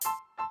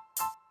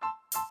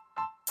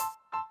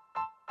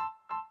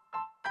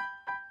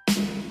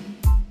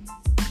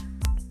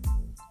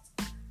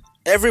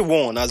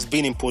Everyone has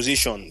been in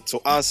position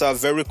to answer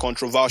very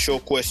controversial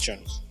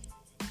questions.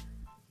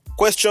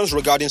 Questions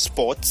regarding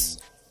sports.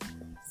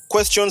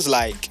 Questions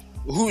like,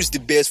 who is the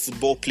best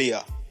football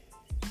player?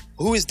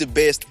 Who is the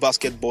best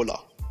basketballer?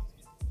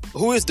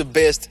 Who is the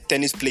best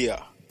tennis player?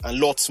 And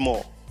lots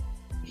more.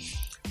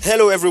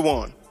 Hello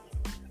everyone.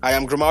 I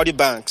am Grimaldi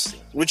Banks,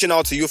 reaching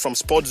out to you from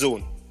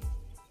sportzone.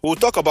 We'll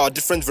talk about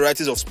different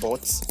varieties of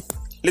sports,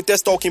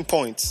 latest talking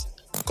points,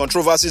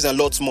 controversies and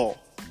lots more.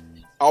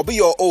 I'll be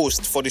your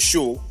host for the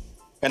show,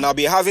 and I'll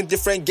be having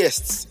different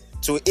guests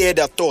to air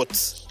their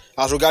thoughts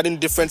as regarding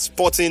different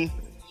sporting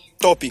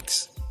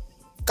topics.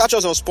 Catch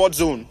us on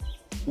sportzone,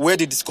 where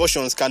the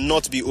discussions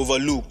cannot be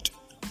overlooked.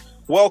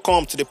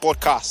 Welcome to the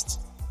podcast.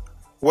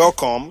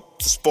 Welcome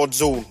to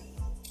sportzone.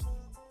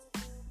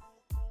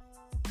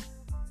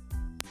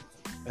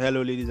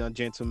 Hello, ladies and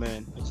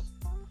gentlemen.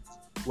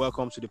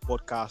 Welcome to the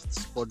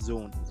podcast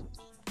sportzone.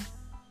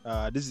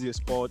 This is a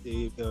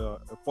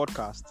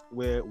podcast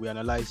where we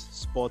analyze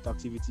sport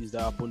activities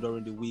that happen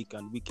during the week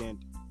and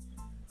weekend.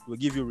 We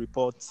give you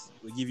reports,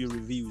 we give you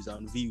reviews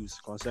and views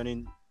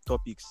concerning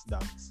topics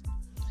that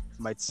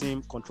might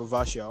seem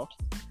controversial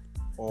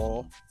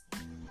or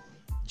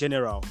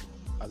general,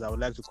 as I would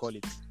like to call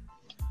it.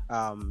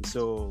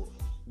 So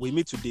we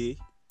meet today.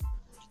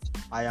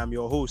 I am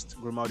your host,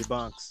 Grimaldi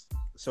Banks.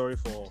 Sorry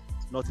for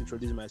not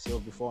introducing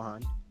myself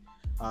beforehand.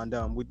 And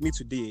with me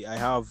today, I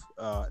have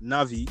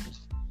Navvy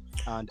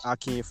and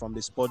Akin from the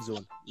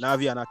sportzone.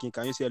 Navvy and Akin,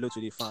 can you say hello to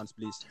the fans,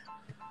 please?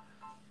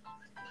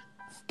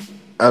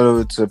 Hello,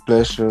 it's a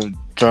pleasure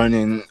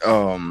joining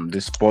the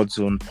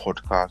sportzone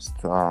podcast.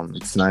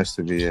 It's nice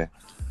to be here.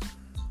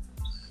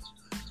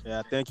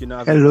 Yeah, thank you,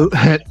 Navvy. Hello.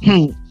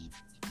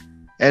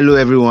 Hello,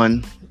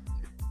 everyone.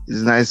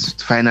 It's nice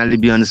to finally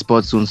be on the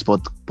sportzone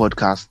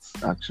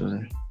podcast,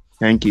 actually.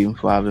 Thank you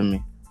for having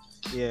me.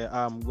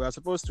 Yeah, we are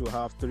supposed to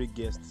have 3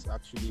 guests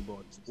actually,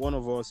 but one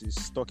of us is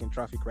stuck in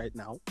traffic right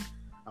now,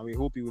 and we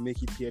hope he will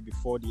make it here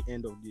before the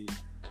end of the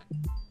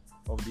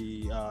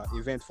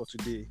event for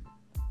today.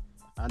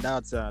 And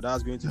that's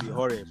going to be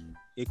Horeb,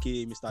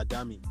 aka Mr.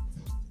 Dami.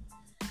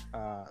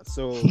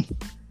 So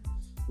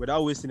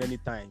without wasting any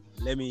time,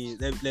 let me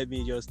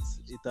just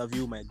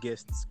interview my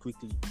guests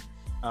quickly.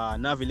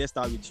 Navi, let's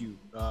start with you.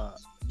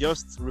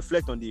 Just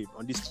reflect on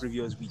this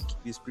previous week,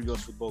 this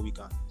previous football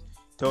weekend.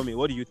 Tell me,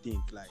 what do you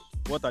think? Like,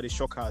 what are the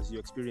shockers you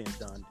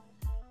experienced, and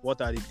what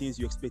are the things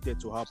you expected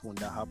to happen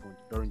that happened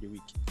during the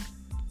week?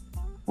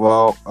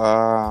 Well,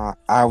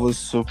 I was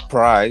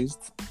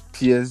surprised.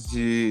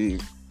 PSG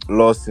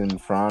lost in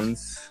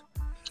France.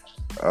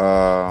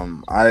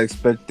 I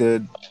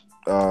expected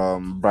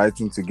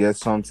Brighton to get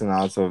something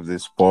out of the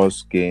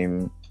Spurs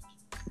game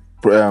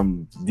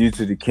due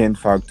to the Kane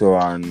factor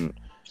and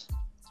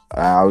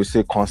I would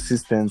say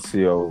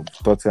consistency of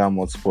Tottenham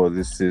Hotspur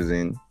this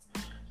season.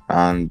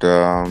 And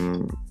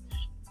those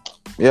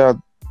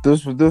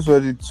were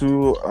the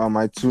two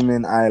my 2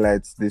 main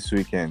highlights this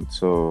weekend.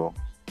 So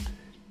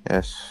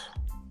yes.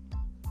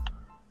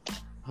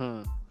 Okay.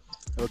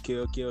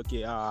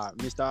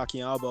 Mr.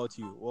 Akin, how about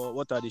you?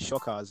 What are the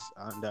shockers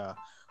and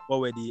what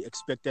were the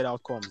expected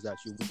outcomes that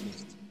you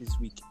witnessed this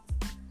week?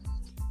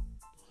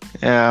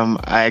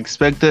 I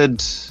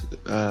expected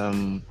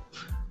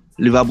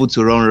Liverpool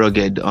to run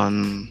rugged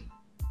on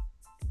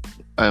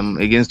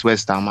against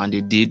West Ham, and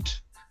they did.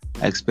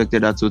 I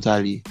expected that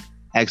totally.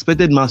 I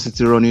expected Man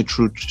City running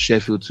through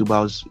Sheffield too, but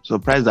I was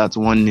surprised at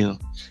 1-0. It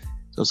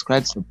was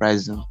quite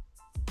surprising.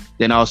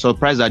 Then I was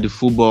surprised at the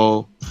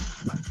football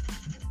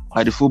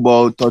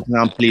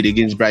Tottenham played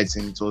against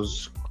Brighton. It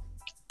was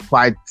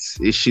quite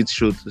a shit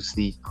show to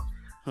see.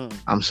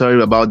 I'm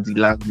sorry about the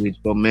language,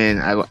 but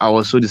man, I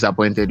was so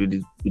disappointed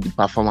with the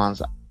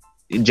performance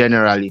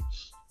generally.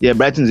 Yeah,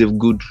 Brighton's a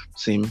good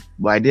team,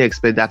 but I didn't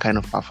expect that kind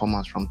of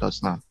performance from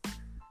Tottenham.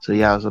 So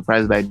yeah, I was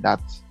surprised by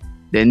that.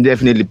 Then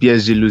definitely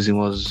PSG losing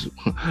was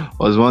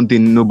one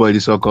thing nobody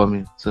saw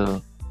coming.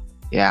 So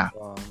yeah.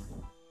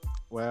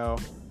 Well,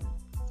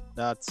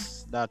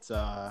 that's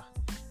a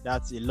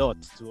lot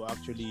to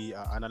actually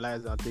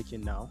analyze and take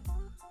in now.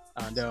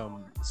 And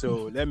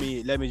so let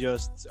me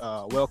just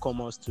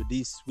welcome us to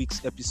this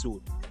week's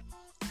episode.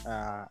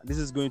 This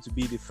is going to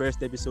be the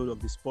first episode of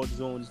the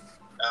sportzone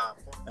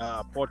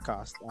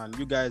podcast, and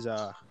you guys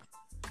are,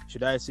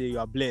 should I say, you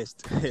are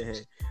blessed,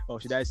 or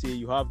should I say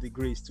you have the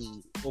grace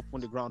to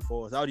open the ground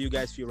for us? How do you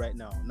guys feel right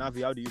now?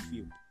 Navvy, how do you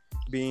feel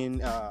being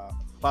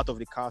part of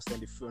the cast on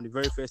the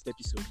very first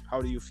episode?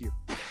 How do you feel?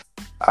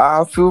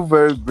 I feel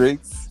very great.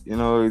 You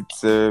know,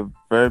 it's a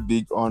very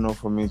big honor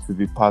for me to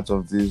be part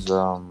of this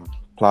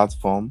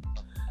platform.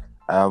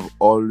 I have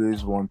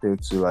always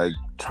wanted to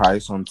try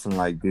something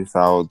like this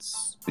out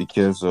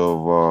because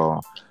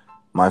of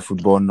my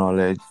football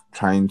knowledge,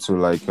 trying to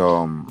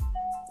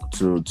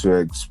to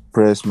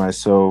express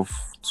myself,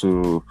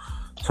 to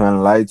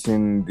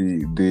enlighten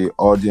the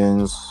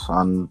audience,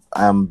 and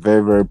I am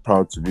very, very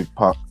proud to be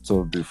part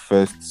of the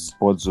first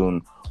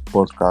sportzone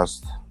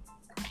podcast.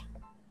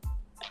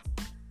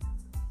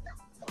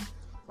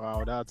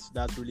 Wow,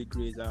 that's really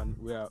great, and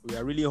we are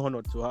really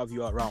honored to have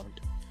you around.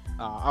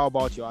 How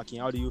about you, Akin?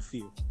 How do you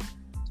feel?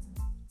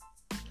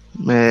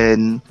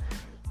 Man,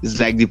 it's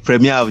like the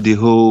premiere of the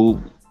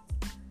whole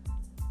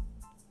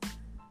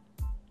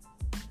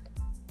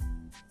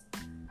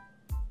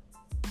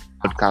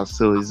podcast,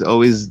 so it's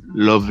always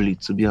lovely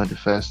to be on the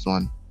first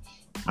one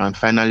and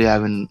finally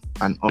having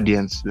an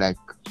audience like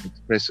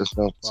express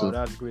yourself. Wow, So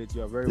that's great.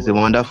 You are very it's a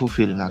welcome. wonderful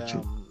feeling, And,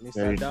 actually. Mr.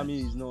 Very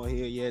Dami is not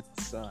here yet,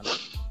 and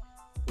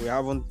we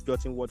haven't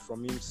gotten word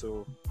from him,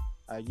 so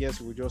I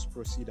guess we'll just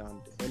proceed, and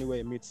anywhere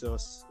he meets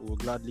us, we'll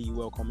gladly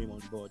welcome him on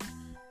board.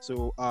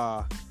 So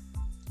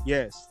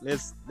yes,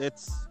 let's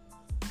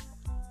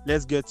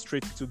get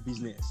straight to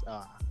business.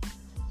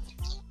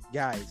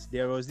 Guys,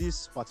 there was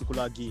this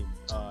particular game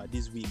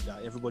this week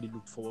that everybody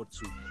looked forward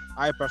to.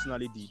 I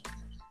personally did.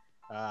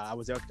 I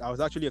was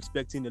actually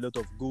expecting a lot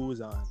of goals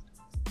and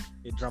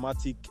a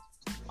dramatic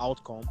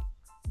outcome,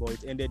 but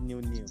it ended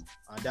 0-0,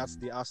 and that's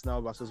the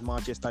Arsenal versus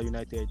Manchester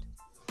United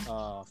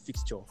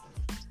fixture.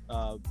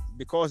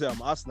 Because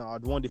Arsenal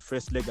had won the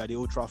first leg at the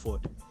Old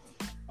Trafford,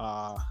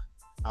 I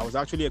was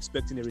actually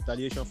expecting a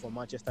retaliation from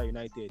Manchester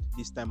United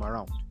this time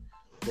around,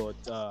 but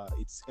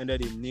it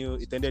ended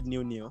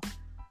 0-0.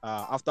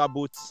 After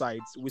both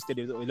sides wasted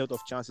a lot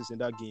of chances in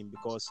that game,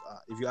 because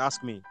if you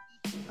ask me,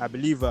 I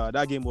believe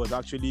that game was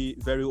actually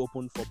very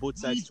open for both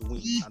sides to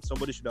win, and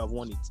somebody should have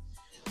won it,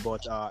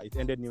 but it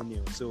ended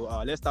 0-0. So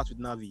let's start with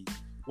Navvy.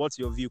 What's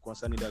your view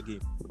concerning that game?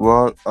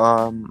 Well,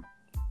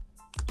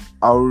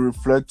 I will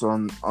reflect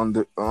on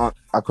the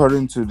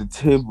according to the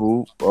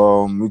table,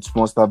 it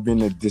must have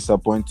been a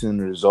disappointing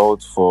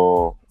result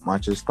for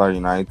Manchester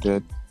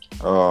United.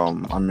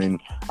 I mean,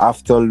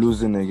 after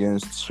losing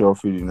against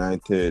Sheffield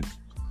United,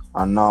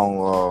 and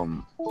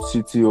now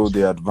City hold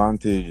the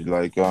advantage,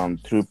 like 3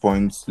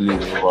 points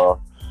lead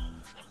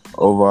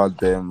over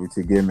them with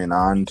a game in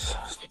hand.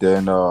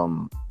 Then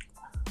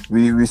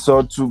we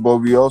saw two, but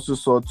we also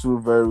saw two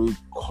very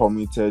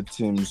committed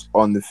teams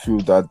on the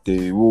field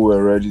who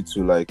were ready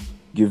to like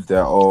give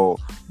their all.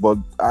 But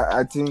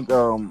I think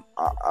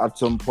at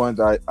some point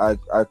I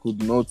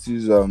could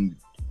notice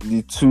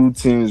the two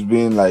teams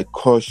being like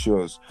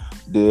cautious.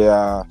 They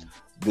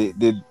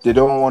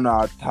don't want to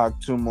attack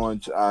too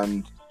much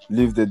and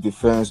leave the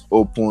defense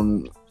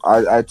open.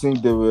 I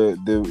think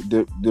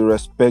the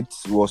respect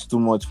was too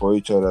much for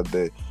each other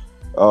there.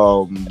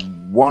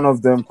 One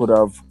of them could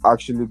have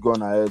actually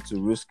gone ahead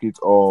to risk it,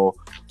 or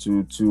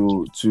to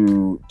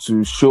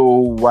show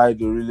why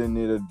they really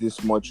needed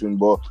this much win.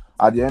 But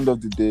at the end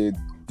of the day,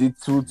 the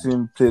two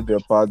teams played their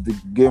part. The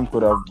game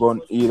could have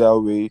gone either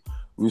way.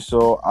 We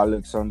saw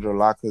Alexandre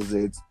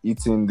Lacazette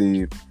hitting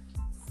the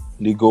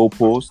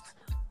goalpost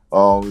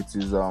with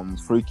his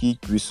free kick.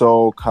 We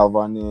saw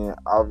Cavani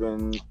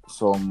having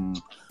some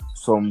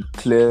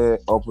clear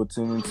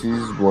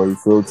opportunities, but he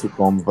failed to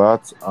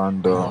convert.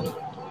 And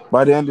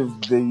by the end of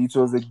the day, it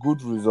was a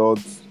good result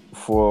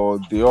for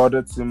the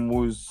other team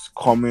who's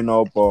coming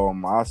up,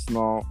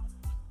 Arsenal,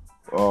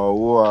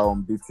 who are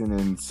unbeaten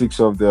in 6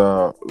 of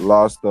their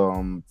last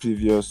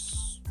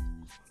previous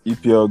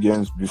EPL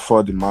games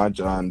before the match,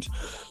 and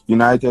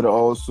United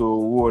also,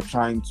 who are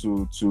trying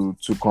to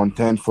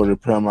contend for the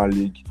Premier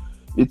League.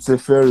 It's a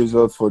fair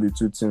result for the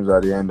two teams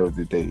at the end of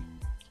the day.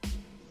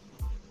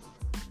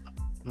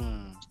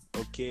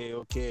 Okay.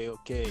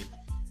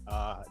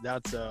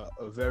 That's a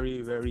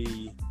very,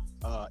 very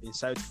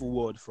insightful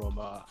word from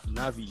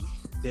Navvy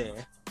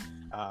there.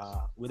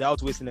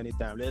 Without wasting any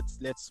time,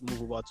 let's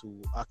move over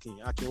to Akin.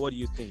 Akin, what do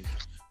you think?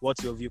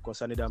 What's your view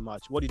concerning that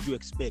match? What did you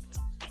expect,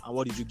 and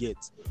what did you get?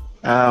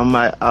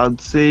 I'd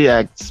say I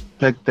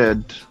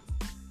expected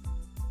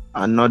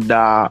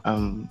another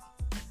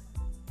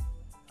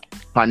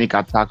panic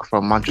attack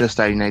from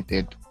Manchester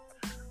United,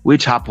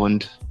 which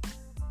happened.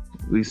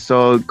 We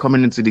saw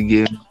coming into the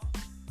game,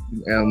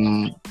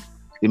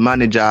 the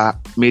manager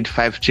made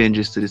 5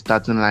 changes to the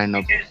starting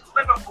lineup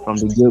from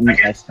the game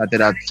that started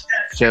at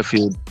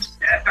Sheffield,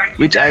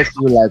 which I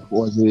feel like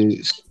was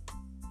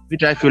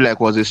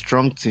a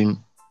strong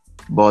team,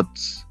 but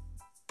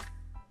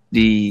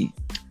the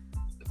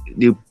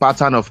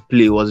pattern of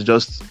play was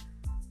just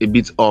a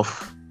bit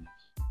off.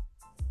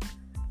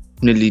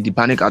 Definitely, the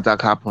panic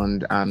attack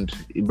happened, and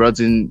it brought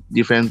in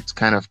different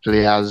kind of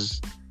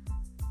players.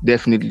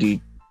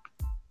 Definitely,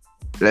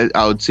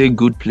 I would say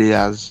good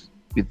players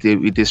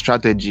with a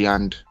strategy,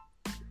 and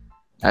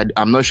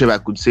I'm not sure if I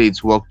could say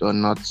it's worked or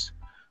not.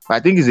 But I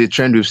think it's a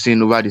trend we've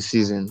seen over the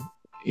season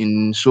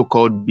in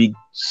so-called Big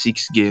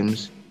 6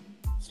 games.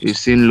 We've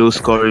seen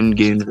low-scoring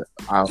games,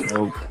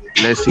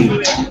 let's say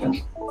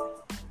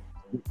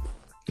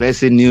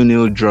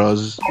 0-0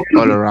 draws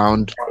all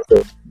around.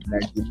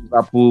 Like the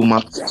Liverpool,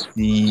 Manchester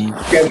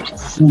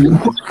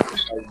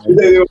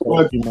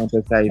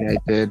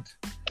United.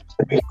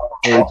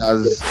 It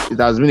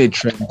has been a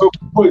trend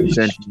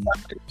recently.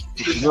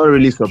 It's not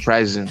really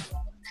surprising.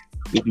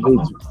 The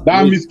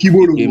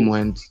game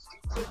went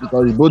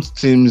because both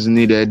teams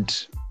needed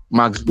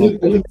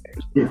maximum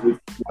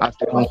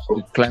after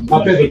to climb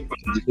the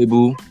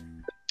table.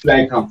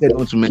 They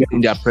want to maintain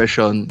their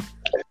pressure on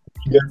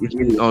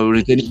retaining.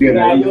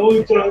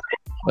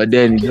 but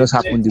then it just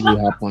happened the way it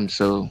happened.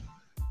 So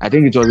I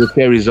think it was a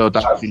fair result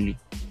actually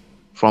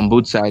from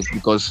both sides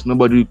because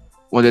nobody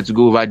wanted to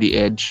go over the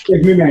edge.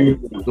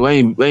 So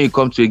when you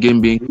come to a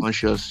game being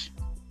conscious,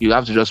 you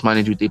have to just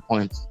manage with a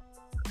point.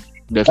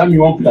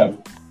 Definitely.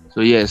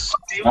 So yes,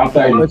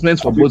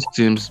 investments for both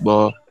teams,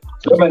 but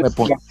a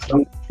point.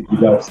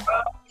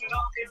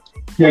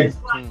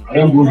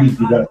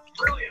 Hello,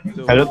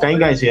 can you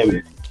guys hear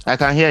me? I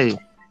can hear you.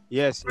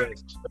 Yes,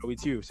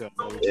 with you, sir.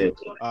 With Yeah. you.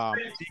 I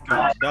think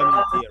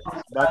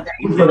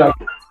that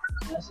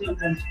is here.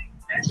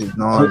 It's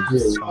not.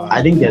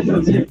 I didn't get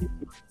that.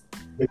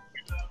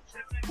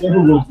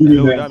 Hello,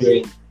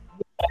 Dami.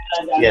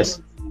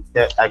 Yes,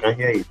 yeah, I can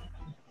hear you.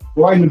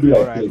 All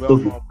right,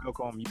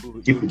 welcome.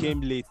 You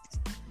came late,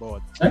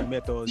 but you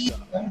met us.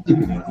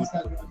 In a good.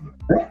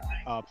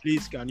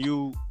 Please, can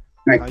you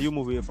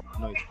move away from the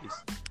noise, please?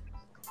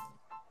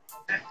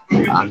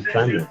 I'm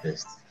trying my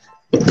best.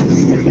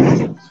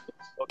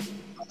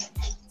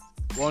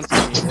 Once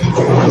again,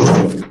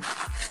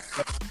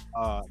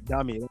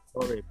 Dami,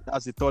 sorry,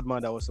 that's the third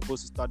man that was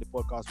supposed to start the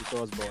podcast with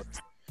us, but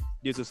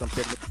due to some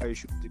technical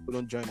issues, he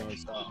couldn't join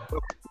us.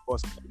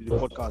 Welcome to the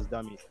podcast,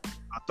 Dami.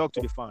 Talk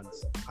to the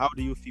fans. How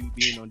do you feel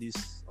being on this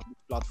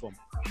platform?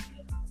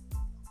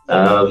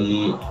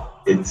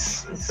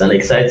 It's an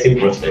exciting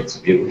prospect to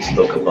be able to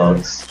talk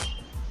about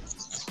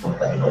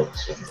sport I love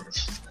so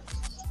much.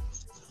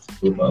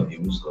 Hope I'll be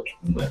able to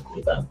contribute my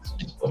quota to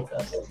this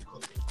podcast.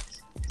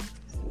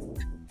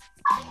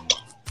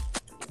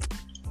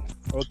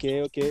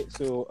 Okay.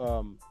 So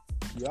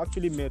you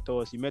actually met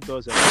us. You met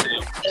us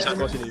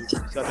discussing a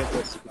certain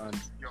topic, and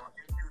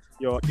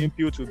your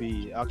input will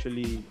be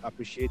actually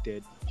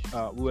appreciated.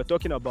 We were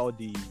talking about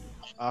the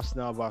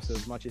Arsenal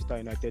versus Manchester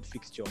United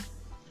fixture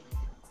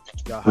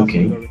that happened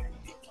during the week,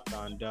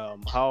 and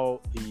how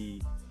the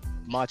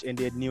match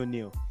ended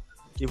 0-0,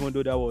 even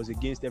though that was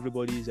against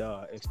everybody's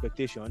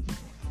expectation.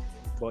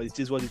 But it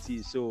is what it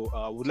is. So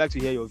I would like to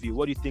hear your view.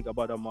 What do you think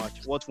about that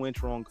match? What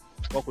went wrong?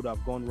 What could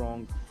have gone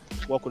wrong?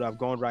 What could have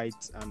gone right?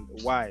 And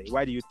why?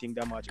 Why do you think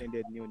that match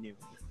ended 0-0?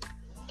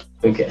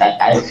 Okay,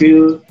 I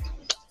feel,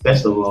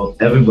 first of all,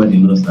 everybody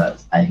knows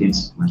that I hate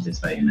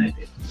Manchester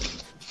United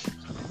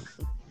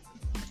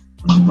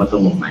from the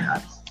bottom of my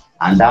heart.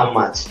 And that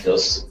match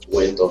just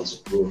went on to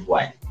prove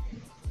why.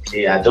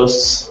 They are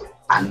just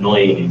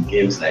annoying in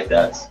games like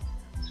that.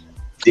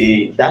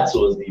 That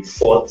was the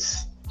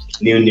fourth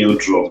 0-0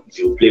 draw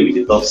they'll play with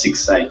the top 6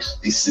 side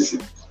this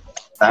season.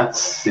 That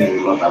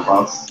says a lot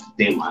about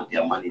them and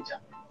their manager.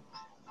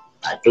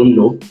 I don't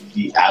know.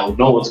 I would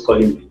not want to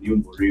call him the new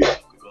Mourinho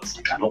because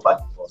he cannot pack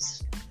the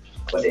bus.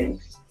 But then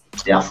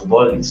their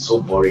football is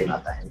so boring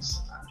at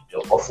times and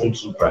they're often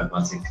too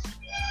pragmatic.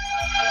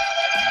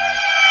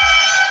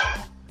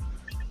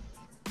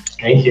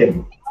 Can you hear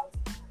me?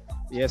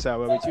 Yes, sir.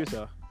 We're with you,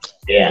 sir.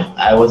 Yeah,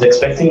 I was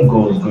expecting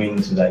goals going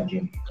into that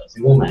game because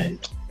even my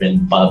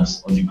friend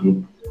Babs on the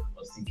group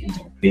was thinking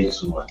to play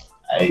 2-1.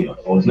 I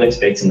was not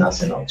expecting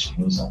Arsenal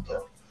to lose at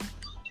all.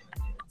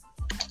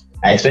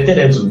 I expected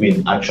them to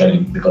win actually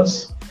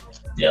because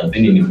they have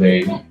been in a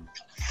very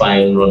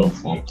fine run of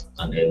form,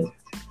 and then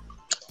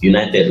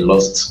United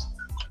lost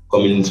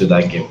coming into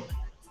that game.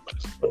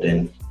 But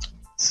then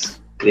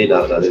it's played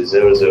out as a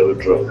 0-0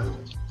 draw.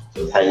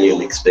 It was highly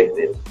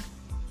unexpected.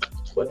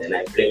 But then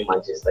I blame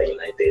Manchester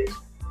United.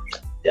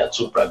 They are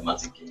too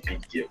pragmatic in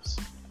big games.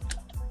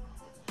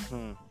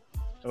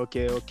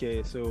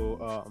 Okay.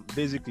 So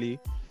basically,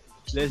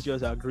 let's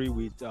just agree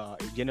with a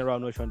general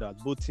notion that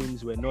both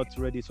teams were not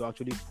ready to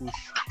actually push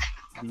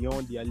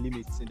beyond their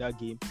limits in that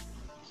game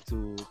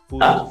to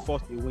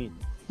force a win.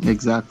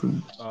 Exactly.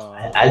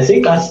 I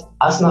think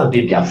Arsenal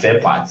did their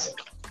fair part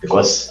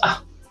because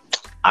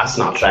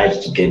Arsenal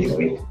tried to get the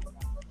win.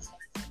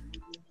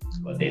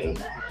 But then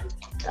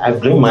I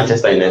blame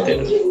Manchester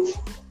United.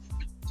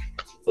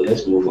 So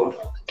let's move on.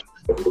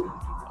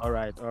 All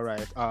right.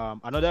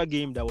 Another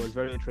game that was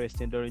very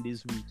interesting during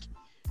this week.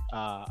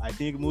 I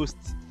think most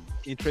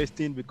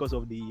interesting because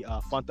of the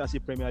Fantasy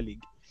Premier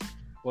League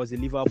was the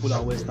Liverpool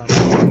and West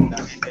Ham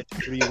that ended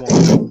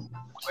 3-1,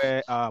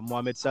 where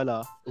Mohamed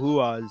Salah, who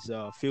has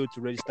failed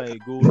to register a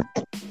goal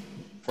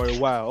for a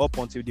while up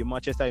until the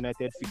Manchester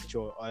United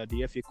fixture at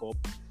the FA Cup,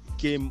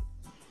 came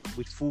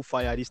with full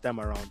fire this time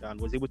around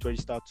and was able to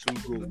register 2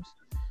 goals.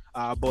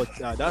 But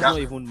that's not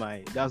even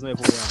where I'm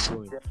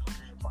going.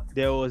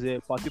 There was a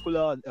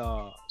particular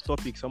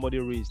topic somebody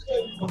raised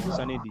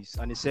concerning this,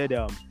 and he said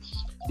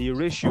the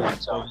ratio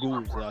of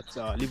goals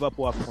that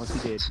Liverpool have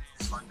conceded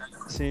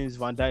since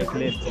Van Dijk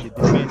left the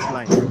defense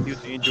line due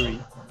to injury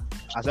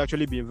has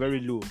actually been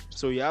very low.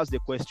 So he asked the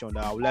question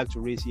that I would like to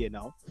raise here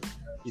now.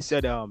 He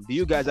said, do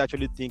you guys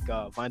actually think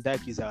Van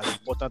Dijk is as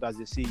important as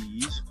they say he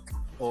is?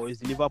 Or is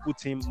the Liverpool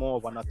team more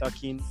of an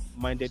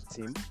attacking-minded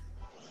team?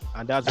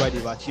 And that's why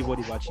they've achieved what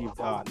they've achieved.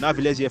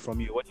 Navvy, let's hear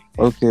from you. What do you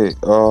think?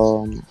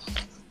 Okay.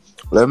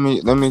 Let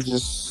me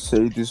just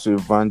say this way.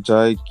 Van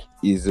Dijk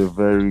is a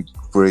very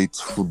great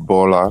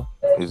footballer.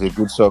 He's a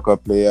good soccer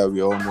player.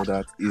 We all know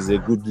that. He's a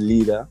good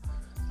leader.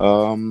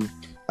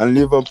 I and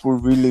Liverpool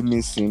really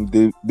miss him.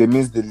 They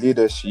miss the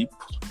leadership.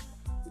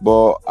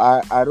 But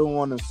I don't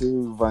want to say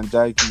Van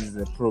Dijk is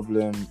a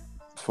problem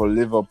for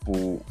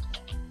Liverpool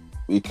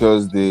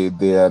because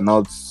they are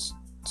not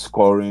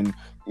scoring.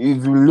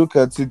 If you look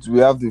at it, we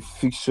have the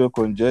fixture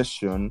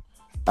congestion,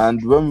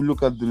 and when we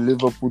look at the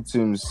Liverpool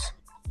teams,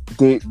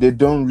 they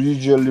don't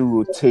usually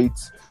rotate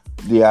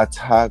the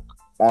attack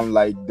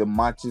unlike the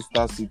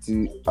Manchester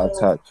City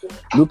attack.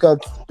 Look at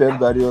Pep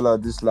Guardiola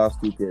this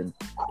last weekend.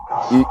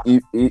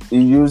 He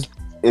used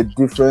a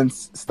different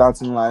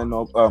starting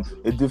lineup,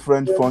 a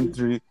different front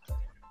three,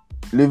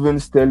 leaving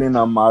Sterling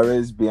and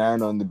Mahrez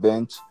behind on the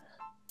bench,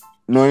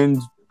 knowing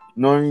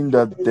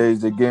that there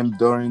is a game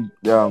during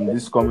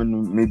this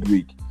coming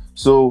midweek.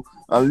 So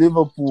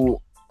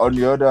Liverpool, on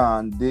the other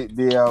hand,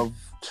 they have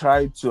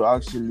tried to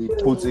actually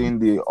put in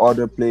the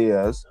other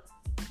players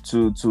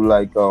to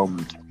like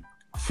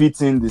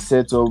fit in the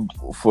setup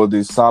for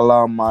the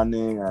Salah,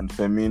 Mane, and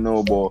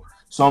Firmino, but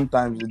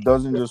sometimes it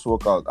doesn't just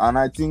work out. And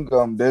I think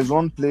there's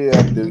one player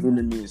they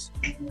really miss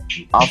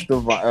after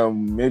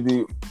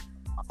maybe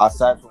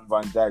aside from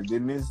Van Dijk, they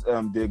miss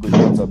Diego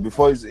Jota.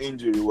 Before his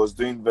injury, he was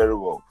doing very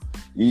well.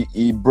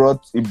 He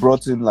brought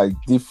in a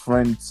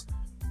different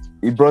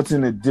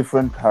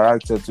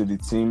character to the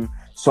team,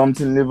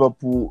 something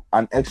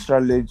an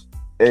extra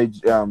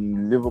edge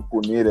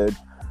Liverpool needed.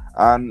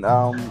 And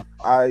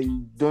I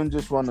don't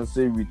just want to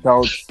say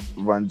without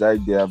Van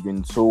Dijk they have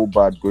been so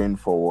bad going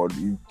forward.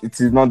 It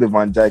is not the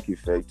Van Dijk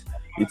effect,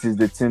 it is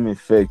the team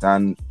effect,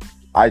 and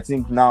I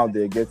think now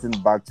they're getting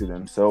back to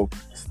themselves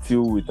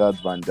still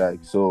without Van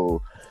Dijk.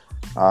 So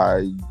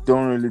I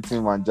don't really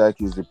think Van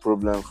Dijk is the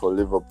problem for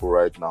Liverpool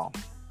right now.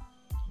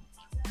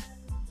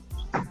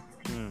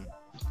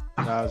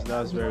 That was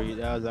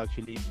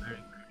actually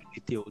very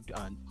detailed,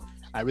 and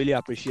I really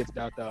appreciate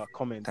that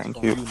comment from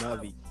you,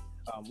 Navvy.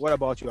 What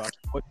about you?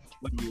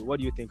 What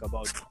do you think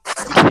about it? Do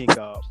you think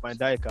Van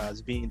Dijk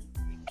has been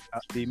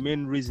the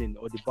main reason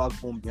or the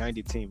backbone behind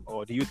the team,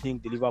 or do you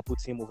think the Liverpool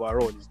team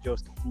overall is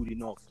just good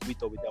enough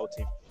with or without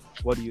him?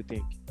 What do you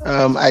think?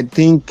 I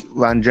think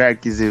Van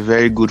Dijk is a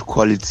very good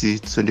quality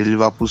to the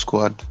Liverpool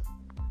squad,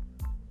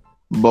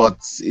 but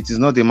it is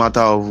not a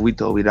matter of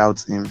with or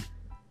without him.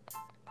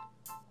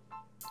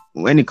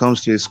 When it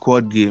comes to a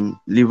squad game,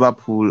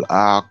 Liverpool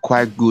are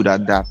quite good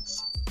at that,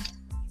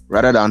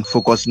 rather than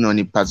focusing on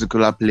a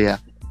particular player.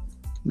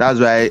 That's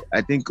why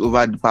I think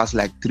over the past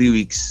 3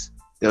 weeks,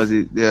 there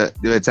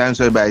were times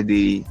whereby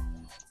they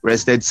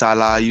rested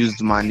Salah,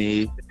 used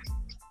Mane,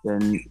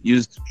 then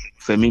used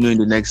Firmino in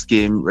the next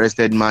game,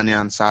 rested Mane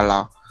and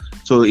Salah.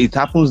 So it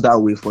happens that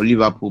way for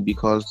Liverpool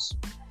because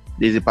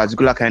there's a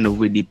particular kind of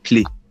way they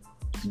play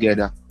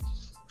together.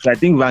 So I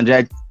think Van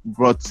Dijk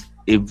brought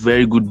a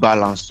very good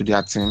balance to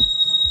their team.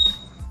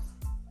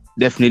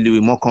 Definitely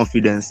with more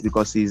confidence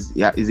because he's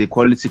a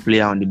quality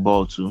player on the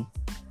ball too.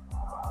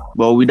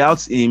 But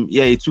without him,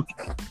 he took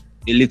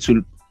a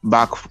little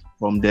back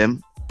from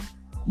them.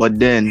 But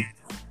then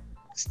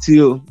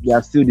still, they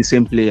are still the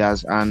same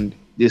players and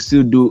they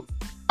still do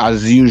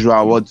as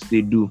usual what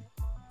they do.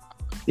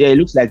 It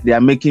looks like they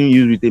are making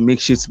use with a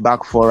makeshift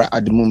back four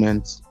at the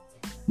moment.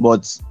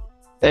 But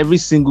every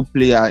single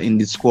player in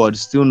the squad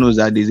still knows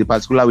that there's a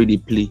particular way they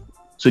play.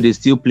 So they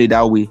still play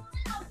that way.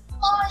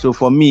 So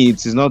for me,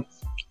 it is not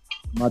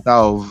a matter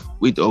of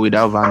with or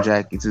without Van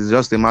Dijk. It is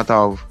just a matter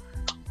of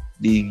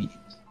the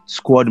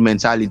squad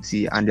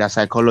mentality and their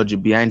psychology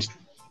behind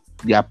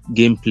their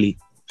gameplay.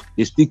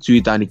 They stick to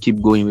it and they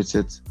keep going with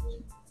it.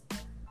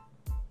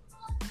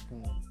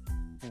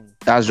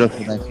 That's just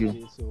what I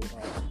feel. So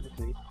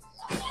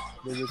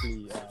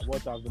basically,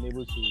 what I've been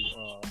able to,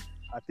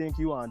 I think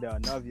you and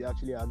Navvy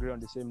actually agree on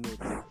the same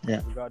note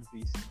regarding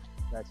this.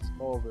 That is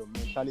more of a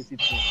mentality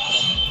thing.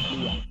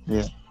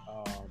 Yeah.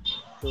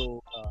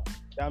 So,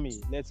 Dami,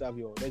 let's have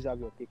your take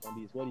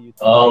on this. What do you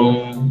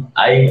think?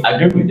 I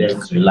agree with them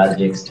to a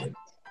large extent,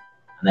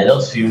 and I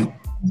just feel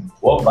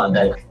what Van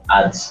Dijk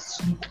adds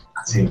to the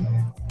team,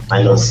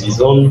 minus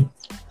his own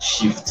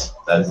shift,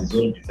 that's his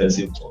own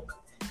defensive work,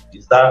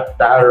 is that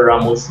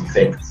Ramos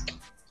effect.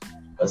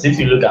 Because if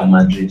you look at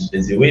Madrid,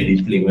 there's a way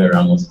they play when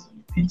Ramos is on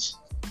the pitch,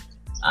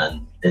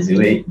 and there's a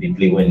way they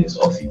play when he's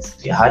off it.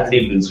 They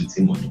hardly lose with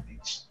him on the pitch.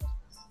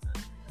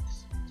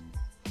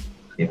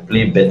 They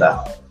play better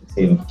with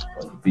him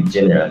on the pitch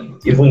generally,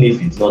 even if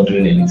he's not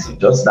doing anything.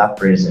 Just that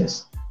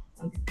presence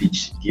on the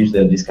pitch gives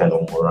them this kind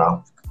of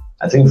morale.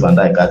 I think Van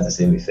Dijk has the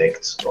same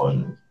effect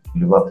on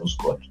Liverpool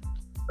squad,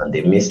 and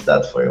they missed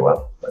that for a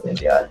while, but then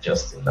they are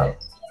adjusting now.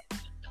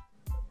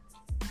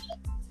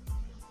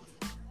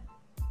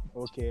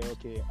 Okay.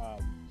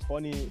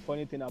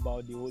 Funny thing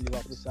about the whole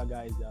Liverpool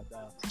saga is that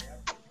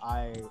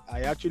I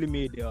actually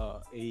made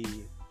a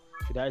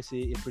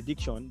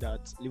prediction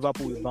that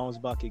Liverpool will bounce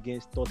back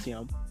against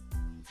Tottenham,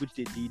 which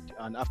they did,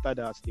 and after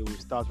that they will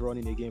start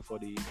running again for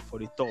the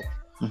top,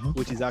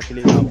 which is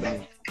actually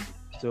happening.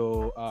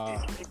 So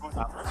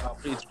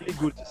it's really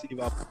good to see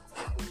Liverpool.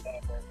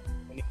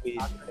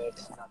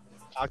 Anyways,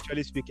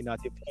 actually speaking,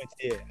 at the point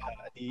here,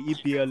 the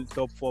EPL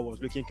top four was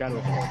looking kind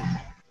of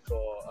funny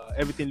for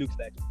everything looks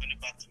like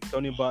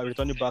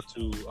returning back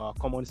to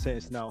common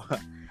sense now,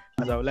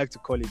 as I would like to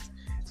call it.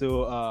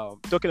 So,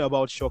 talking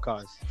about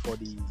shockers for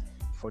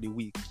the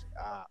week,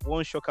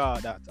 one shocker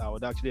that I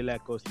would actually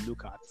like us to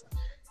look at,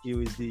 it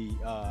was the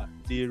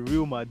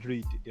Real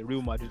Madrid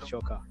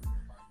shocker.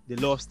 They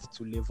lost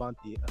to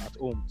Levante at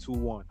home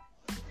 2-1,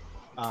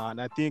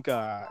 and I think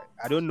I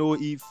don't know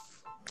if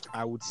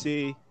I would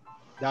say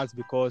that's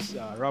because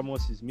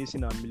Ramos is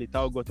missing and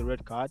Militao got a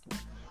red card,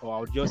 or I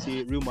would just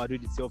say Real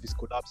Madrid itself is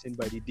collapsing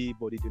by the day,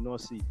 but they did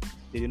not see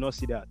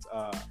that.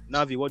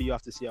 Navi, what do you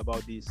have to say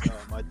about this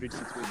Madrid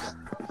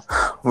situation?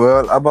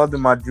 Well, about the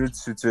Madrid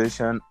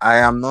situation, I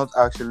am not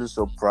actually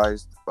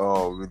surprised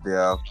with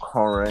their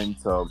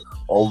current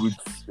or with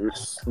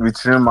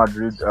Real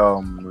Madrid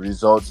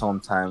results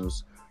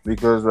sometimes,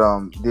 because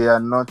they are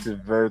not a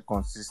very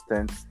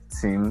consistent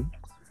team.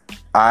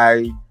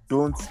 I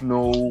don't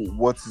know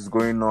what is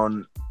going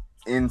on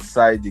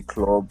inside the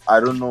club. I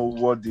don't know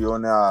what the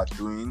owner are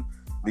doing,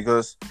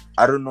 because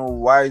I don't know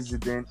why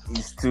Zidane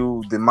is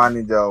still the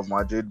manager of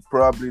Madrid.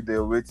 Probably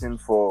they're waiting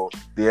for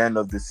the end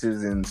of the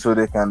season so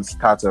they can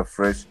start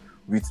afresh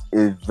with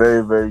a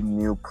very, very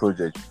new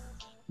project.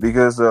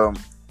 Because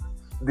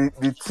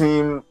the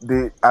team,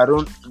 they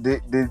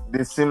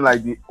seem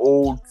like the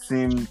old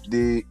team.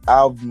 They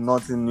have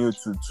nothing new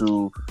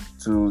to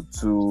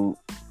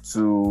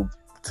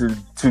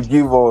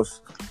give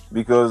us,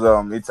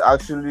 because it's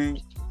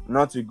actually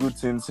not a good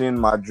team seeing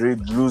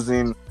Madrid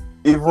losing.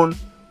 Even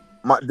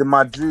the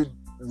Madrid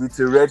with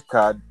a red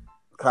card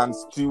can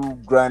still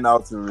grind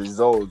out the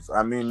results.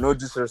 I mean, no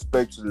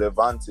disrespect to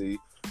Levante,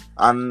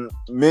 and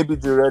maybe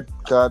the red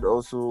card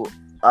also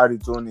had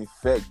its own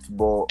effect,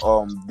 but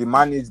the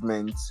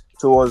management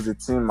towards the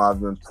team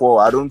have been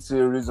poor. I don't see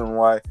a reason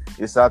why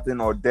a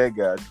certain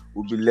Odegaard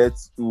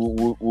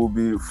will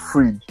be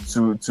free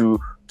to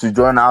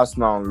join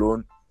Arsenal on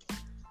loan,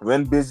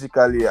 when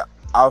basically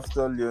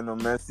after Lionel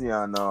Messi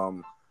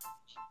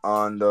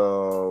and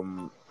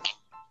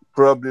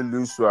probably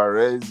Luis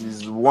Suarez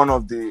is one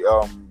of the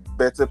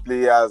better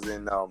players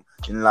in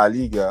La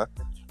Liga,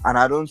 and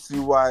I don't see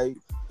why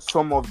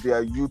some of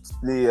their youth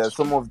players,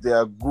 some of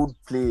their good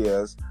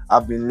players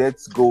have been let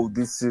go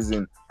this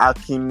season.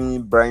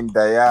 Hakimi, Brahim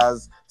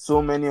Diaz,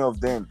 so many of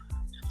them.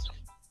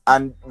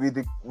 And with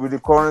the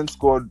current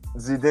squad,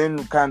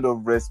 Zidane kind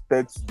of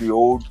respects the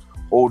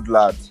old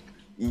lads.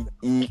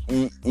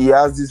 He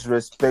has this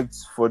respect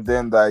for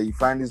them that he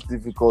finds it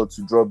difficult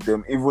to drop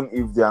them, even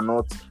if they are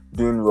not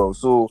doing well.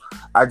 So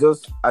I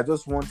just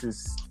want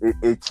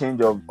a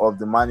change of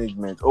the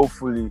management.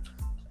 Hopefully,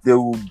 they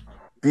will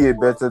be a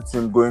better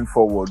team going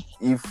forward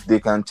if they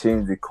can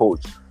change the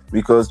coach,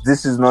 because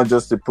this is not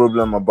just a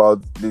problem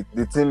about the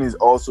team is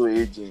also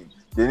aging.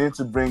 They need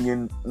to bring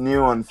in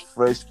new and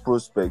fresh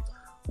prospects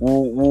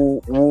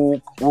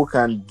who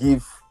can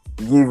give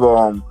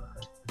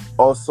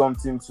us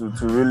something to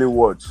really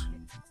watch.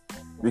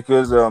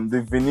 Because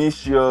the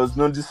Vinicius,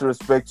 no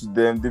disrespect to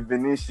them, the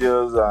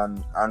Vinicius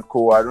and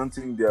co, I don't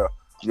think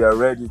they are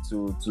ready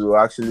to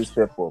actually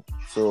step up.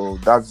 So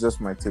that's just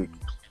my take.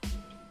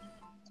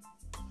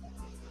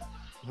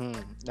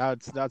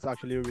 That's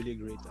actually really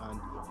great,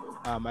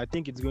 and I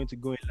think it's going to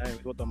go in line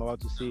with what I'm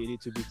about to say a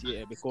little bit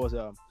here, because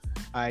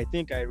I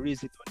think I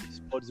raised it on the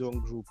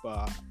sportzone group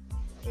a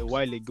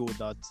while ago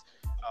that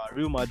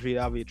Real Madrid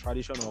have a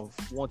tradition of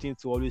wanting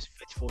to always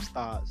fetch for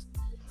stars.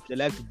 They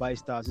like to buy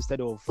stars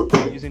instead of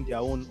using their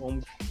own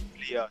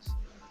players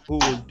who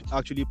would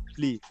actually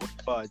play for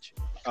the badge.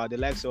 The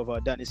likes of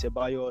Dani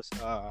Ceballos,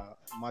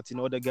 Martin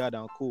Odegaard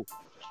and co,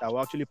 that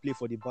will actually play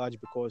for the badge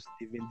because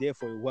they've been there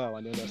for a while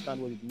and they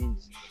understand what it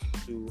means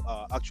to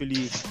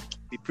actually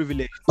be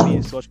privileged to be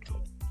in such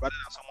club, rather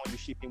than someone you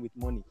ship in with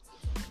money.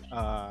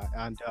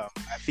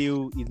 I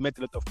feel it met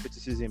a lot of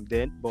criticism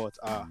then, but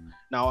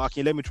now,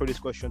 Akin, let me throw this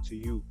question to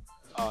you.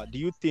 Do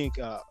you think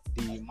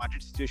the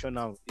Madrid situation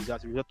now is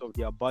as a result of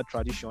their bad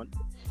tradition?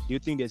 Do you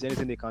think there's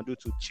anything they can do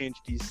to change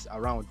this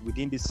around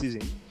within this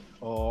season?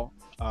 Or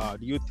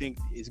do you think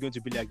it's going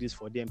to be like this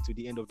for them to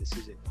the end of the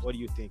season? What do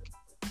you think?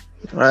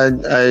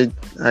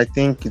 I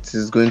think it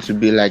is going to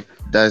be like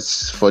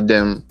that's for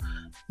them,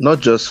 not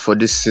just for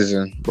this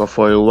season, but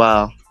for a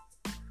while.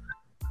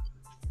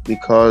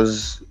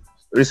 Because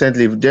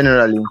recently,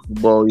 generally in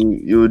football,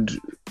 you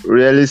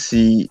rarely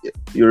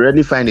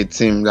find a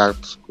team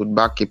that could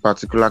back a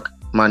particular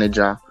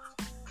manager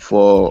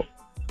for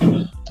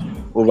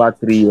over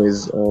 3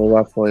 years or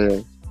over 4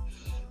 years.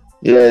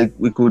 Yeah,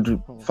 we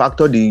could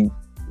factor the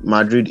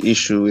Madrid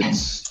issue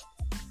with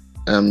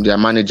their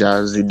manager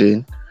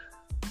Zidane,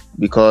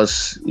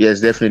 because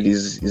yes, definitely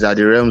is at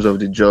the realms of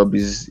the job.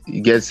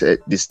 He gets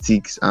the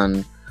sticks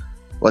and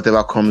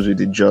whatever comes with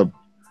the job.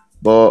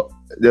 But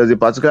there was a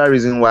particular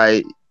reason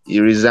why he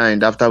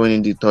resigned after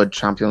winning the third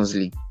Champions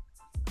League.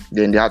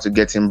 Then they had to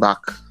get him back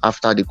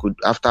after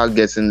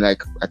getting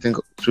like I think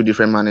 2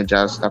 different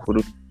managers that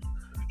couldn't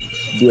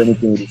do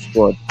anything with the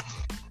squad.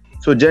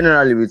 So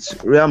generally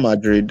with Real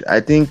Madrid, I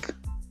think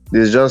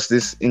there's just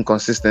this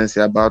inconsistency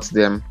about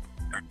them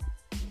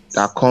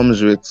that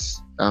comes with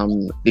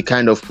the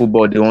kind of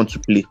football they want to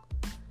play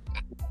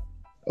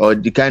or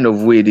the kind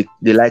of way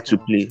they like to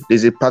play.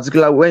 There's a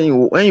particular when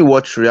you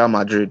watch Real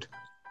Madrid,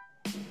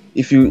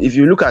 if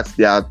you look at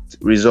their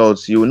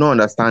results, you will not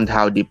understand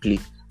how they play.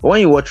 But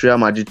when you watch Real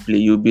Madrid play,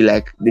 you'll be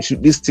like,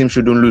 this team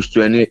shouldn't lose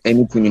to any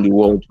team in the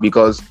world,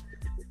 because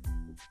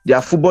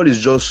their football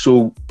is just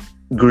so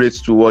great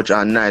to watch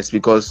and nice,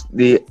 because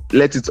they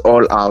let it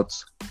all out.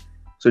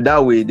 So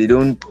that way they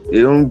don't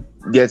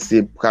get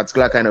the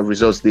particular kind of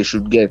results they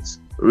should get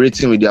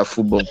rating with their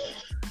football.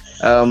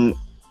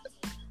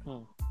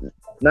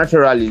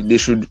 Naturally, they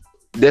should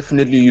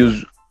definitely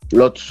use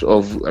lots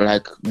of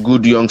like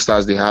good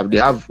youngsters they have. They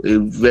have a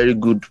very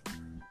good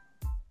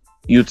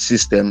youth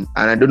system,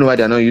 and I don't know why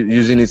they're not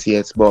using it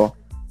yet. But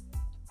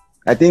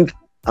I think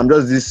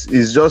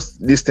it's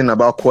just this thing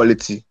about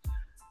quality.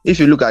 If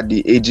you look at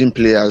the aging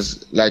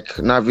players, like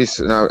Navvy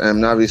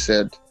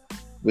said,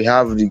 we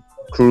have the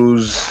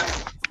Cruz,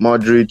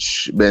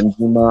 Modric,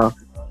 Benzema,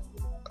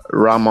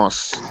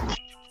 Ramos.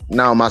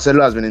 Now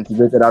Marcelo has been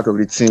integrated out of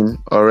the team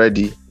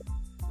already.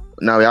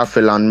 Now we have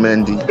Felan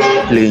Mendy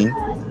playing.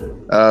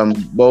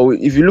 But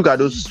if you look at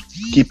those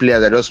key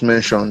players I just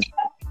mentioned,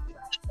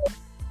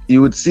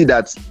 you would see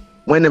that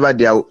whenever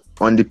they are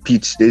on the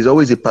pitch, there's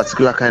always a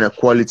particular kind of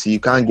quality you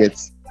can't get.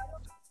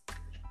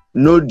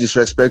 No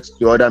disrespect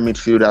to other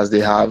midfielders they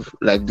have,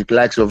 like the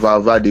likes of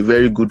Valverde,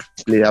 very good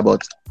player,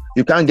 but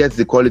you can't get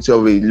the quality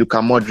of a Luka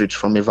Modric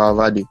from a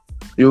Valverde.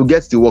 You'll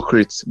get the work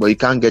rate, but you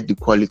can't get the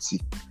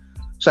quality.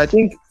 So I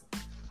think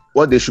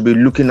what they should be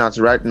looking at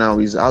right now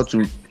is how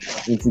to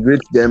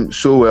integrate them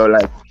so well,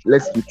 like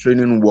let's the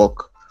training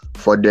work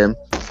for them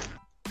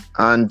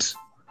and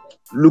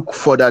look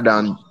further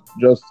than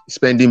just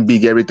spending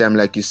big every time,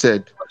 like you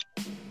said.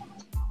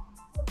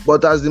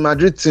 But as the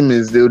Madrid team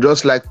is, they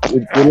just like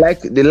they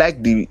like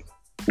the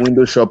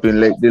window shopping,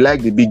 like they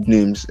like the big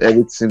names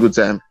every single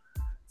time.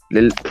 They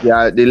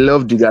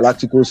love the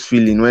Galacticos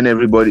feeling when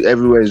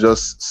everywhere is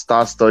just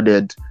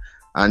star-studded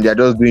and they're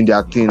just doing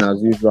their thing as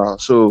usual.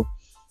 So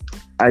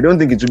I don't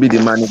think it will be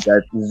the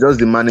manager. It's just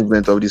the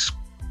management of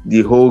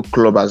the whole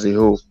club as a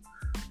whole.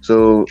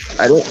 So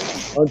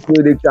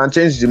until they can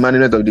change the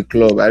management of the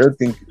club, I don't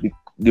think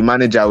the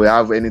manager will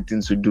have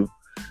anything to do.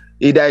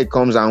 Either he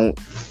comes and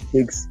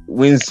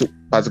wins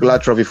particular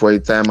trophy for a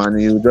time and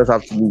he will just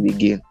have to leave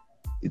again.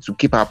 It will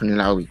keep happening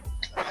that way.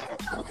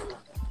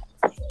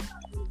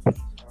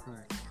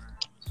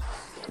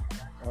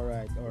 All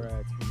right.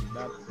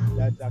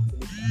 That's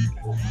actually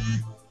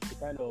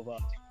kind of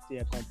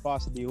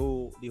encompass the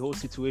whole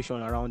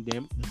situation around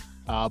them.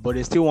 But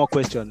there's still one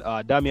question.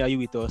 Dami, are you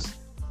with us?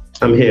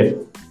 I'm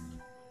here.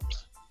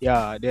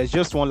 Yeah, there's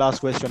just one last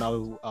question I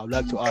would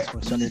like to ask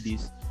concerning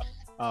this.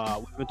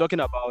 We've been talking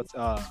about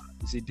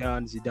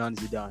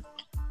Zidane,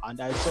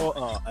 and I saw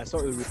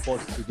a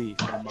report today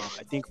from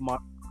I think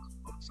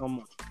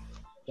someone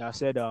that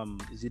said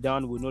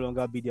Zidane will no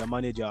longer be their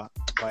manager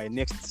by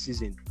next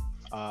season.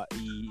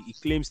 He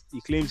claims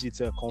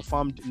it's a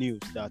confirmed news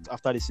that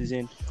after the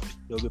season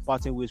they'll be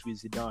parting ways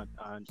with Zidane,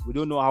 and we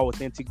don't know how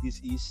authentic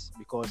this is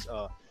because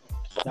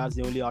that's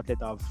the only outlet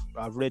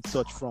I've read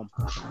such from.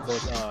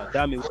 But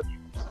Dami,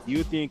 do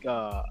you think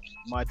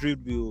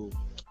Madrid will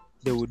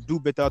do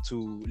better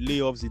to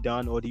lay off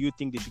Zidane, or do you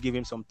think they should give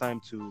him some time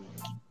to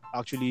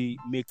actually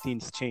make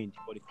things change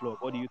for the club?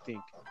 What do you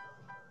think?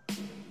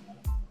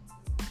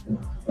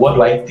 What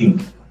do I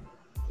think?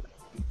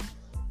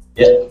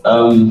 Yeah,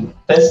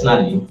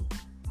 personally,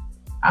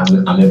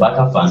 I'm a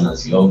Barca fan,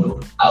 as you all know.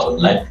 I would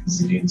like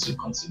Zidane to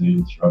continue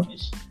with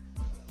rubbish,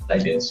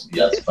 like them to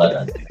be as bad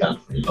as they can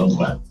for a long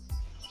while.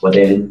 But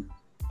then,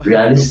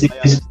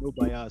 realistically,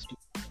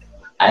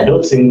 I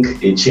don't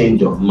think a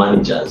change of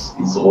managers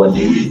is what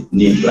they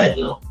need right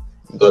now.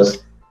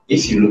 Because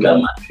if you look at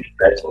Madrid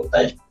right from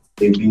time,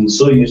 they've been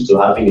so used to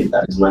having a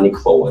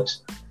charismatic forward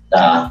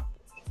that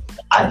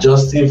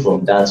adjusting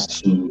from that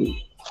to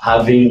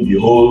having the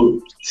whole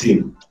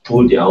team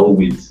pull their own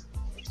weight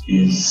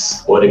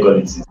is what they call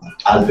it.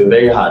 Has been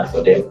very hard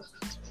for them.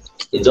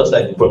 It's just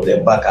like the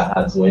problem Barca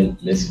had when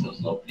Messi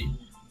does not play.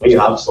 When you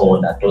have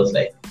someone that does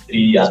like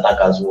 3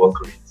 attackers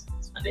work rate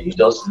and then you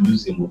just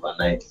lose him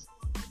overnight,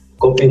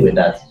 coping with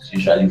that is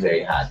usually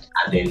very hard.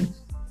 And then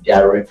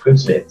their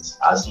recruitment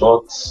has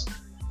not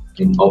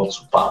been up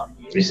to par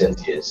in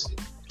recent years.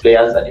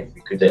 Players that they've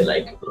recruited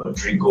like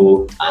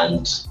Rodrigo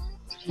and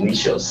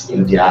Vinicius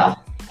in their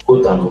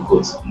quote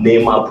unquote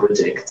Neymar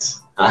project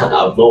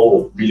have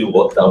not really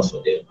worked out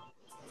for them.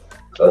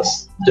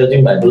 Because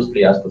judging by those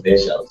players'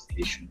 potentials,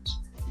 they should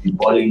be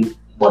balling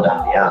more than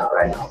they are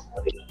right now.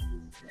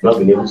 They've not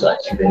been able to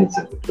achieve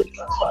anything with those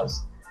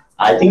transfers.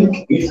 I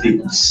think if they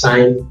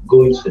could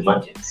go into the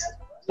market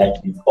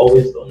like they've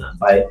always done and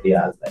buy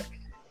players like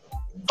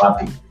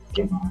Mbappe,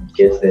 maybe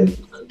get them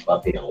and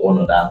Mbappe and one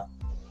other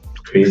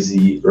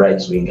crazy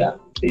right winger,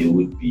 they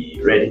would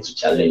be ready to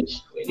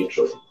challenge for a new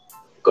trophy.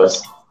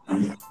 Because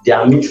their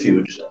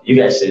midfield, you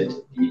guys said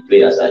the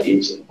players are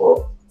aging,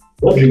 but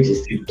Modric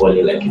is still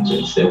balling like a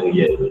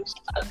 27-year-old.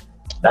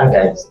 That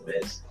guy is the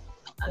best.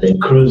 And then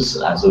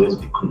Cruz has always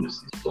been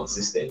Cruz. He's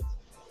consistent.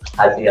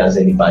 hardly has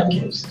any bad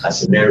games.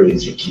 Casemiro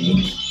is the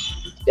king.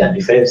 Their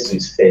defense too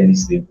is fairly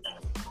stable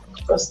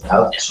because they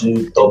have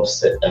two top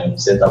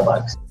centre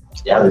backs.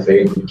 They have a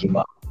very good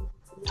keeper,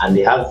 and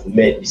they have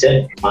men. You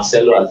said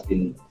Marcelo has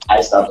been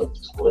iced out of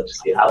the squad.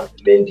 They have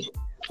Mendy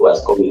who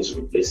has come in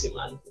to replace him,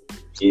 and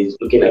he's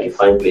looking like a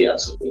fine player.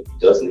 So he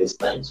just needs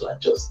time to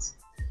adjust.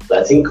 But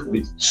I think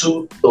with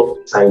two top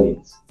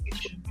signings, it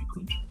should be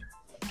good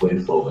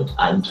going forward.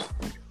 And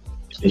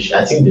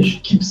I think they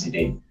should keep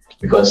Zidane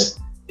because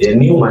a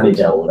new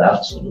manager would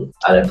have to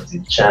adapt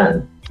the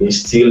Chan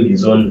instill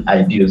his own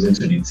ideas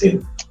into the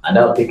team, and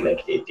that will take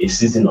like a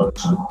season or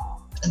two.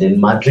 And then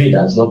Madrid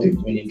has not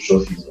been winning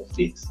trophies of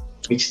late,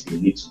 which they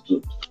need to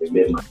do to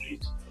remain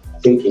Madrid. I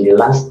think in the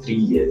last 3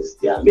 years,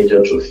 their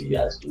major trophy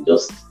has been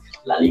just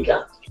La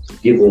Liga. So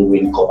they won't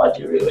win Copa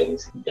del Rey or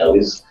anything. They're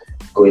always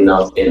going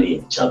out early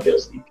in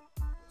Champions League.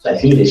 So I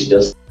think they should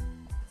just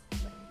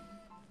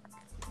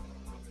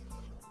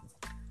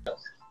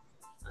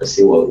and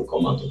see what will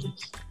come out of it.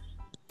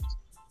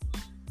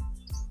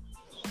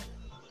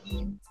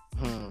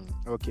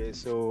 Okay,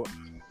 so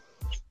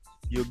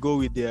you go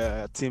with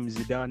the team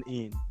Zidane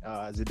in.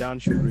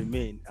 Zidane should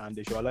remain, and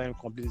they should allow him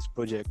complete this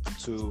project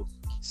to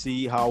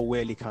see how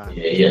well he can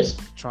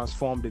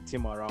transform the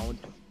team around.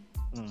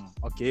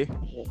 Okay,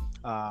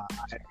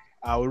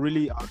 I would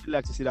really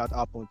like to see that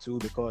happen too,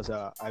 because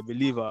I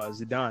believe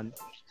Zidane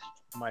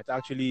might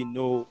actually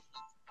know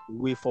the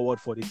way forward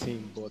for the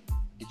team, but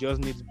he just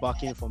needs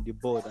backing from the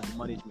board and the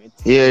management.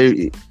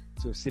 Yeah,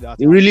 to see that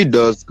he really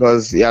does,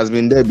 because he has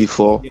been there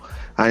before,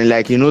 and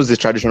like he knows the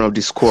tradition of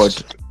the squad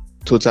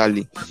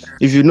totally.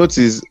 If you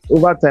notice,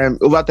 over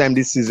time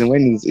this season,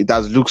 when it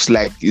has looks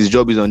like his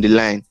job is on the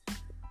line,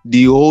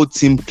 the whole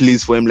team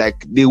plays for him.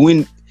 Like they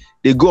win,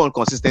 they go on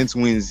consistent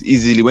wins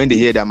easily when they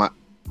hear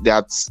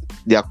that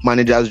their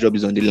manager's job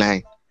is on the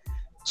line.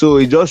 So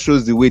it just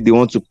shows the way they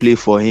want to play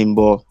for him,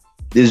 but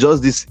there's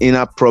just this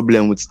inner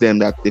problem with them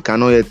that they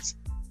cannot yet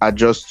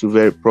adjust to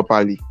very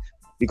properly.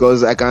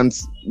 Because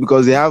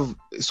they have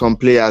some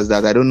players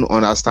that I don't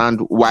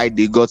understand why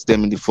they got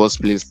them in the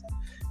first place.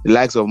 The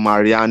likes of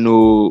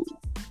Mariano,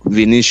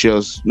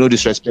 Vinicius, no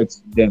disrespect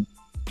to them,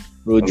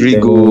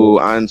 Rodrigo,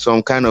 and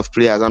some kind of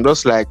players. I'm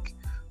just like,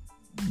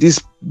 these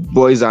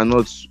boys are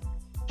not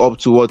up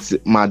to what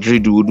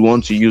Madrid would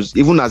want to use,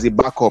 even as a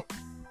backup.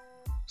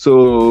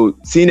 So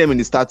seeing them in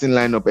the starting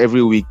lineup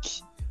every week,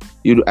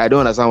 I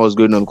don't understand what's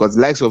going on, because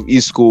the likes of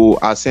Isco,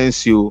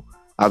 Asensio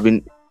have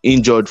been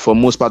injured for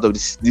most part of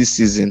this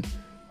season.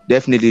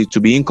 Definitely to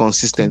be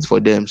inconsistent for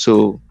them.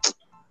 So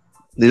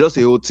there's just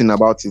a whole thing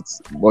about it,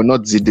 but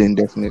not Zidane,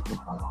 definitely.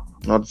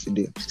 Not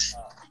Zidane.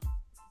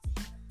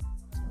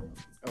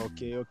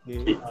 Okay.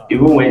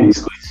 Even when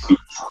Isco is fit,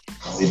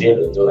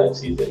 Zidane does not like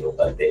to use the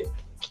number 10.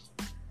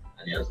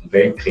 And he has been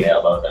very clear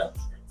about that.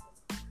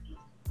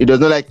 He does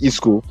not like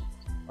Isco.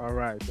 All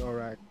right.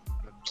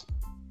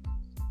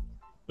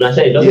 No,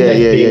 he doesn't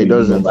he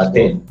doesn't. Number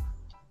 10.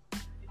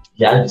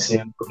 He had the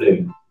same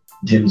problem.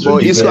 Well,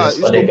 Isco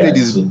played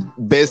his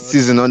best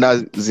season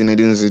under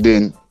Zinedine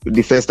Zidane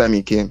the first time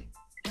he came.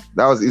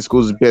 That was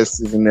Isco's best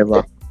season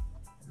ever.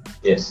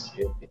 Yes.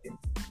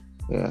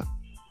 Yeah.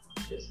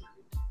 Yes.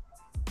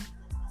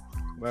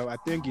 Well, I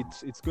think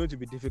it's going to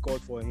be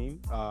difficult for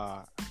him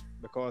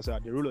because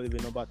the role of the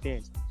number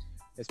 10,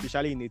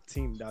 especially in a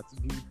team that's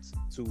good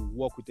to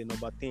work with a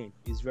number 10,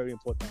 is very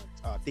important.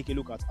 Take a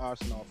look at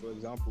Arsenal, for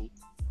example,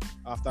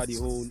 after the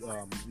whole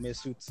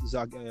Mesut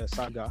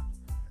saga,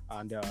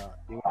 and they went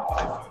to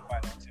the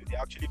final. So they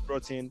actually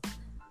brought in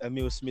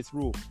Emil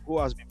Smith-Rowe, who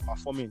has been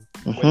performing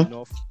well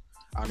enough,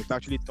 and it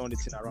actually turned the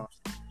thing around.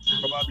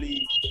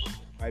 Probably,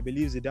 I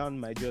believe Zidane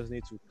might just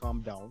need to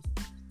calm down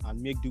and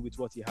make do with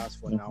what he has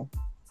for now,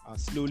 and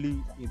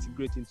slowly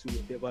integrate into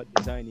whatever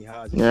design he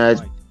has in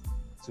mind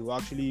to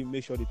actually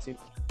make sure the team.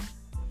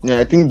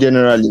 Yeah, I think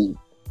generally.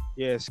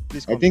 Yes,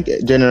 please. I think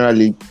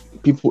generally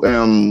people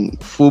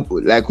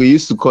football, like we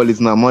used to call it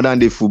now, modern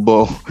day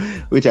football,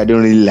 which I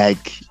don't really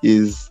like,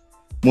 is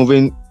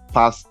moving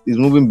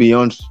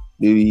beyond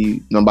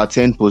the number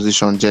 10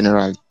 position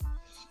generally.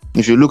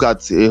 If you look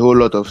at a whole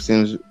lot of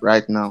teams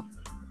right now,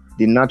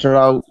 the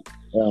natural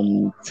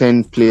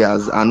 10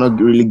 players are not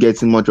really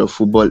getting much of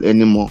football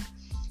anymore,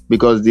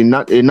 because a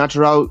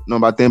natural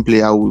number 10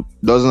 player who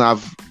doesn't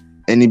have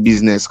any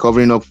business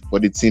covering up for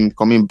the team,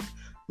 coming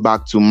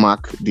back to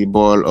mark the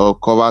ball or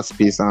cover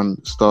space and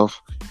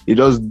stuff,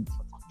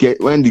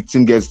 when the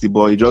team gets the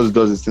ball, he just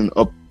does it in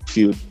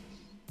upfield.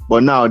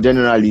 But now,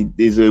 generally,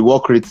 there's a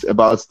work rate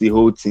about the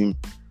whole team,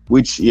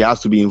 which he has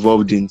to be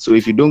involved in. So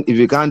if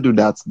you can't do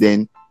that,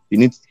 then you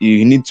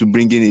need to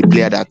bring in a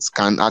player that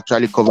can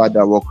actually cover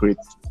that work rate.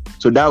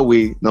 So that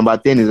way, number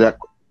 10 is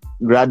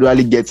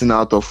gradually getting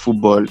out of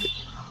football.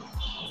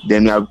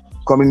 Then we are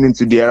coming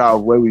into the era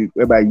of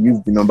whereby you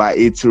use the number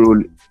 8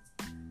 role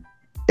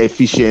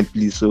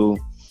efficiently. So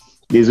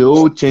there's a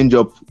whole change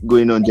up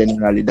going on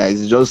generally that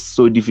is just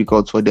so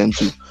difficult for them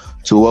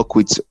to work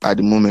with at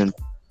the moment.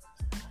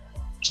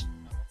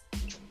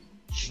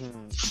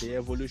 The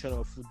evolution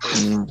of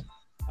football.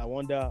 I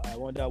wonder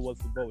what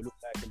football will look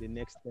like in the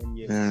next 10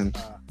 years. And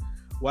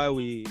While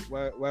we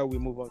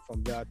move on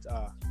from that,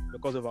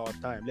 because of our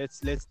time, let's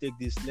take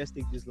this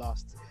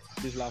last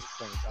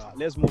point.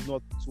 Let's move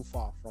not too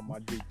far from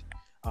Madrid.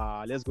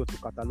 Let's go to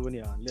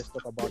Catalonia and let's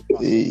talk about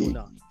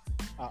Barcelona.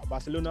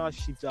 Barcelona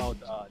shipped out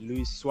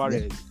Luis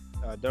Suarez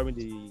during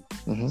the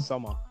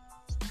summer,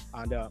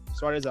 and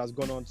Suarez has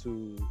gone on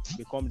to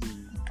become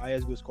the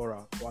highest goal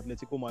scorer for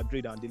Atletico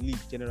Madrid and the league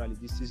generally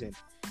this season.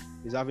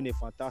 He's having a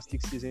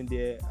fantastic season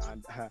there,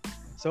 and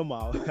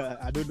somehow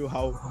I don't know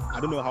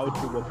how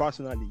true, but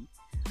personally,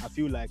 I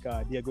feel like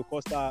Diego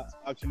Costa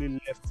actually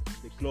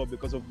left the club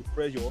because of the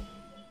pressure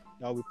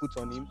that we put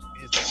on him.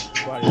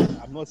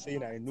 I'm not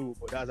saying I know,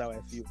 but that's how I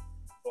feel.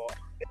 But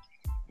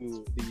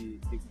to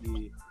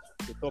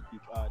the topic,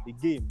 the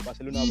game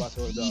Barcelona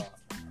versus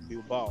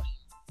Bilbao,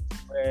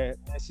 where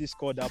Messi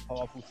scored that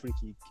powerful free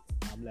kick.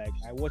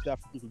 I watched that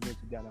free kick again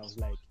today, and I was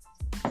like,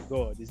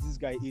 God, is this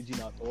guy aging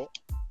at all?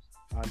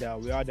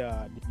 And we had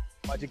the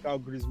magical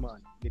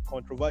Griezmann, the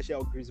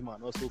controversial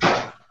Griezmann, also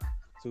come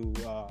to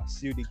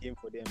seal the game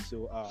for them.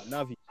 So,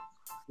 Navvy,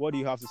 what do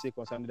you have to say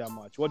concerning that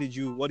match? What did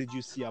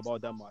you see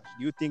about that match?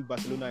 Do you think the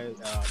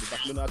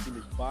Barcelona team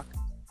is back,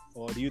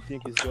 or do you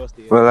think it's just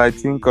well, I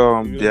think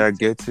they are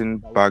getting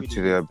back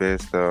to their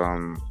best.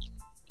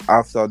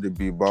 After the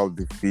Bilbao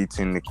defeat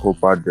in the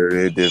Copa del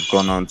Rey, they've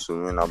gone on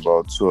to win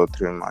about 2 or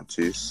 3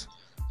 matches,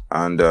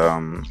 and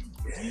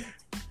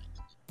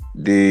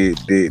they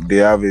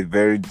have a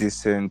very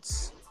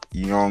decent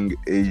young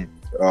age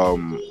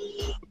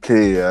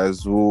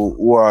players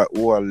who are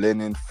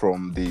learning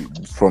from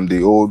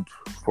the old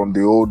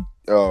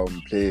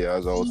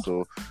players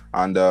also.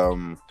 And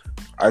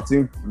I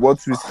think what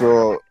we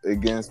saw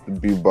against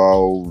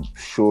Bilbao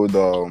showed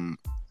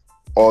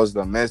us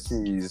that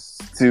Messi is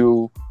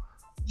still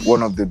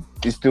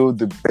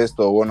the best,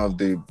 or one of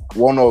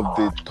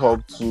the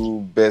top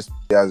 2 best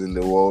players in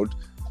the world,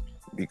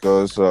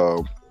 because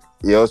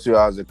he also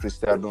has a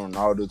Cristiano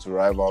Ronaldo to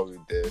rival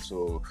with there.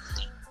 So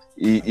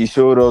he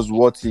showed us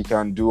what he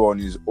can do on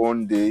his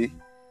own day.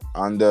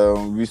 And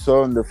we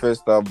saw in the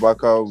first half,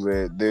 Barca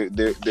where they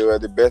were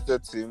the better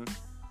team.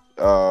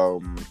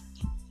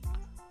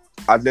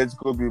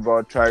 Atletico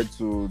Bilbao tried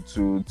to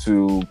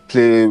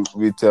play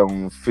with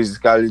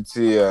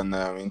physicality and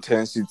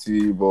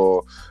intensity,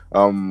 but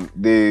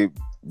the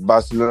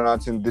Barcelona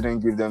team didn't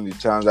give them the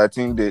chance. I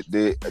think they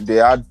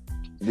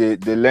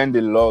learned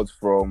a lot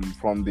from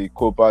the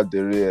Copa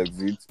del Rey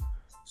exit.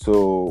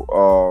 So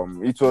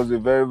it was a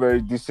very,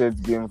 very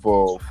decent game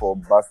for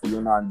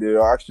Barcelona, and they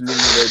actually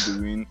needed the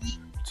win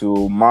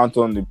to mount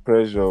on the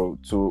pressure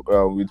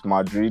with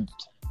Madrid.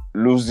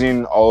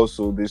 Losing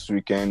also this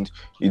weekend,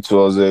 it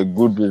was a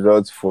good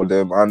result for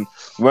them. And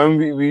when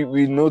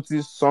we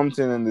noticed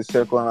something in the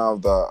second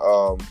half,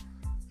 that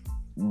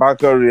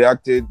Barca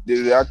reacted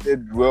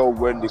well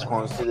when they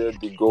conceded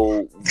the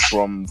goal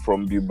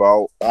from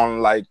Bilbao,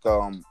 unlike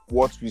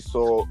what we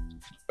saw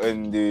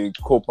in the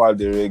Copa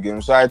del Rey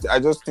game. So I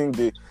just think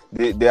they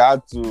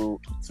had to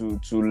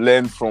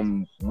learn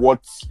from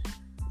what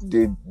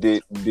they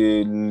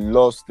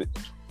lost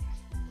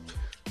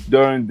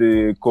during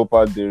the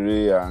Copa del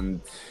Rey,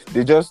 and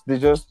they just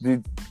did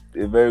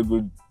a very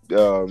good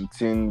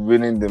thing,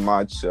 winning the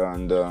match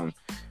and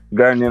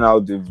grinding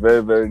out the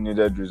very, very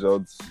needed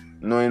results,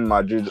 knowing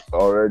Madrid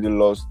already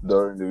lost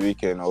during the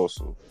weekend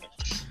also.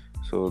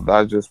 So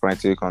that's just my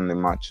take on the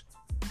match.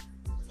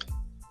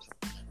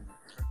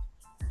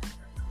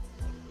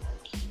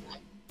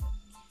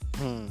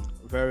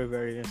 Very,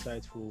 very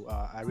insightful.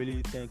 I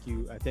really thank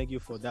you. I thank you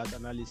for that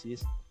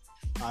analysis,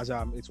 as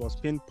it was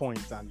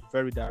pinpoint and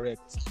very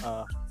direct.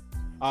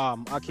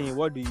 Akin,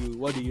 what do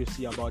you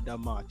see about that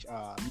match?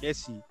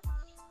 Messi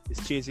is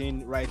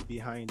chasing right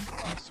behind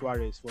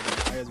Suarez for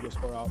the highest goal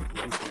scorer of the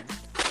weekend.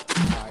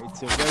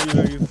 It's a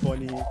very, very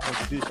funny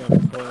competition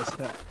because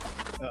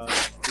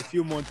a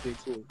few months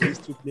ago, these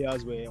 2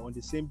 players were on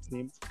the same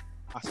team,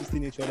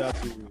 assisting each other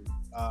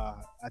to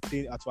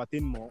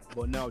attain more,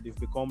 but now they've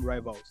become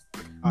rivals.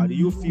 Do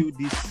you feel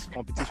this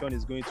competition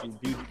is going to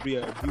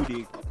build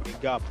a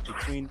gap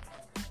between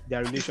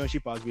their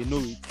relationship as we know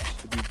it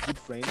to be good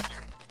friends,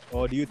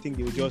 or do you think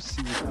they will just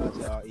see it as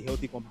a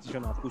healthy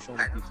competition and push on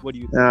with it? What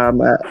do you think?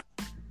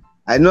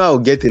 I know I'll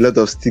get a lot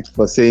of stick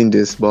for saying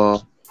this,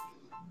 but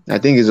I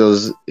think it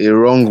was a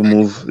wrong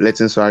move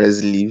letting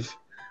Suarez leave.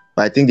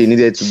 But I think they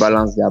needed to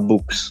balance their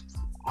books.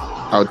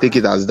 I'll take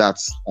it as that.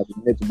 They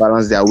needed to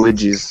balance their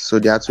wages, so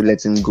they had to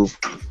let him go.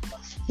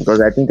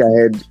 Because I think I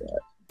heard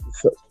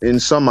in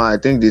summer, I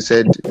think they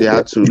said they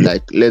had to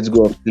let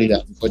go of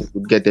player before they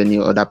could get any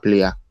other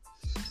player.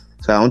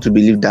 So I want to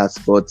believe that,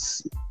 but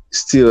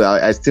still,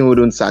 I still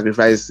wouldn't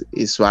sacrifice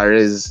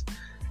Suarez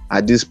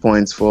at this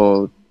point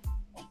for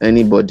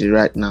anybody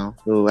right now.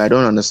 So I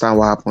don't understand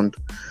what happened,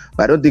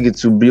 but I don't think it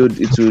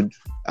would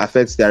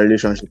affect their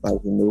relationship, as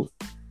you know.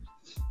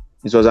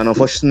 It was an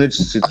unfortunate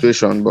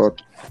situation, but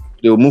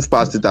they will move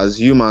past it as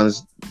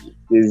humans.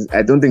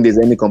 I don't think there's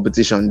any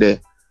competition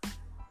there.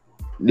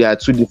 They are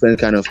 2 different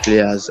kind of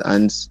players,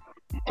 and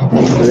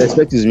the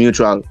respect is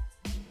mutual.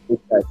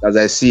 as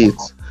I see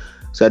it.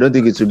 So I don't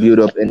think it will build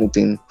up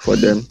anything for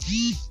them.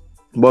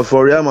 But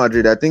for Real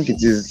Madrid, I think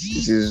it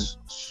is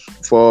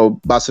for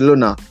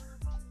Barcelona.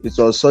 It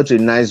was such a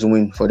nice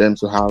win for them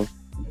to have.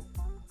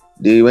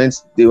 They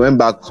went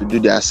back to do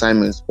their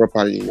assignments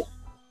properly. It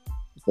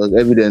was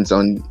evident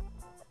on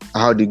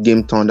how the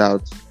game turned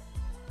out.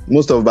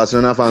 Most of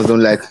Barcelona fans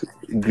don't like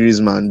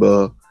Griezmann,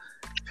 but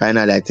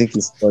finally I think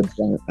he scored,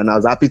 and I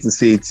was happy to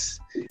say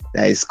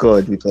that he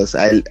scored because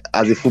as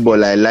a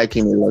footballer, I like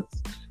him a lot.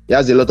 He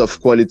has a lot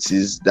of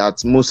qualities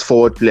that most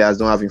forward players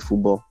don't have in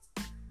football.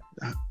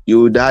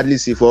 You would hardly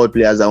see forward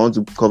players that want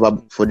to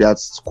cover for their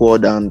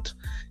squad and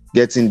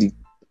getting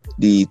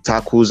the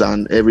tackles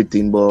and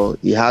everything, but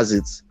he has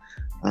it.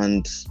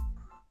 And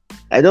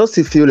I just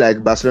feel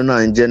like Barcelona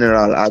in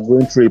general are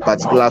going through a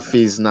particular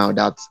phase now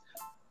that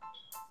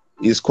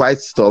is quite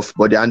tough,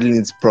 but they're handling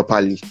it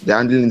properly. They're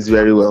handling it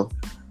very well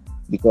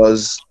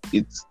because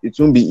it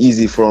won't be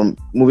easy from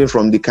moving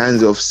from the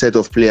kinds of set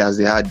of players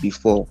they had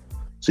before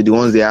to the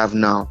ones they have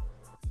now.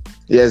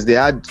 Yes, they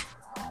had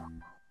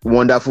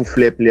wonderful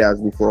flair players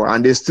before,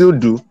 and they still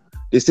do.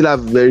 They still have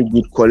very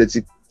good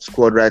quality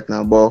squad right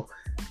now, but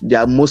they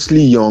are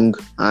mostly young,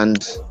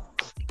 and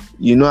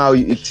you know how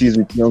it is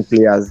with young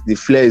players. The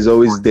flair is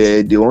always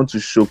there. They want to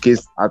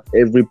showcase at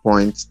every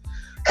point.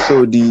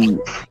 So the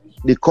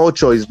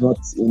culture is not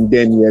in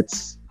them yet,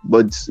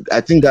 but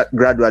I think that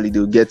gradually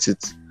they'll get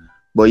it.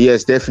 But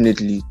yes,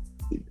 definitely,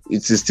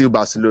 it is still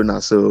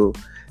Barcelona. So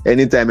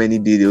anytime, any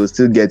day, they will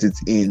still get it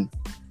in.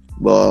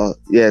 But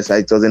yes,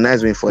 it was a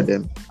nice win for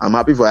them. I'm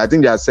happy for it. I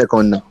think they are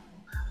second now,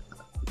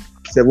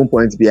 7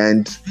 points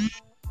behind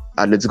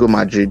Atletico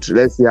Madrid.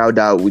 Let's see how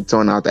that will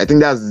turn out. I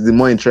think that's the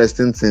more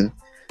interesting thing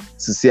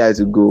to see how it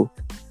will go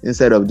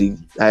instead of the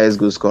highest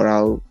goal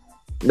scorer.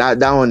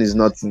 That one is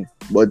nothing.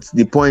 But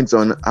the points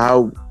on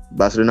how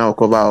Barcelona will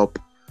cover up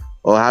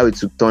or how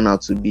it will turn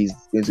out to be is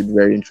going to be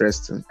very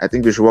interesting. I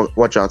think we should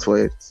watch out for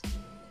it.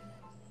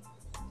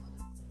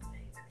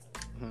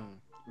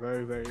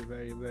 Very, very,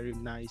 very, very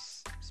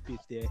nice speech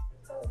there.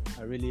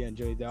 I really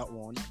enjoyed that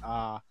one.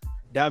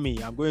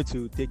 Dami, I'm going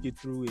to take you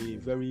through a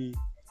very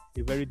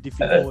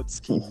difficult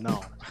scheme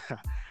now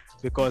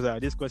because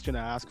this question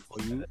I asked for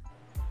you,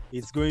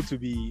 it's going to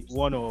be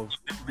one of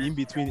in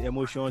between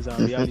emotions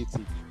and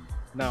reality.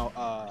 Now,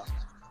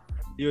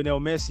 Lionel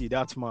Messi,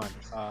 that man,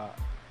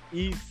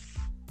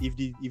 if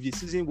the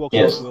season works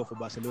out well for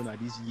Barcelona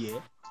this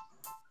year,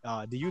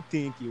 do you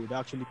think he would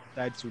actually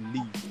decide to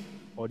leave,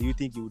 or do you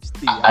think he would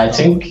stay? I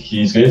think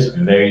he's going to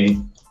be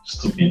very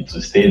stupid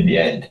to stay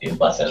behind in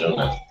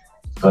Barcelona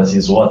because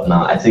he's what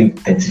now? I think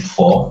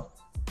 34.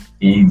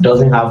 He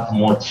doesn't have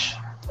much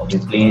of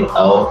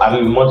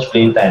the much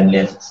playing time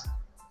left,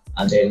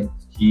 and then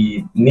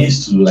he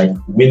needs to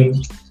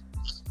win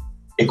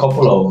a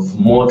couple of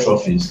more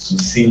trophies to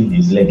seal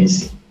his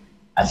legacy.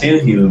 I feel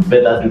he'll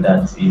better do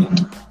that in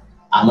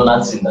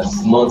another team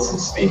that's not in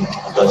Spain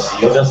because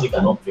he obviously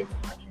cannot play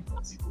for Madrid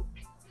Montego.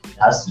 He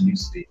has to leave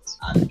Spain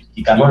and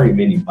he cannot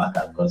remain in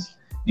Barca because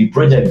the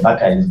project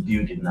Barca is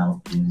building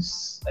now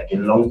is like a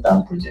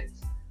long-term project.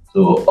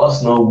 So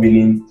us not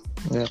winning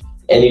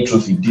any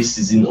trophy this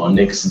season or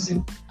next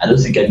season, I don't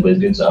think anybody's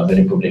going to have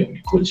any problem with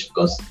the coach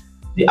because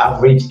the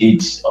average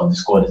age of the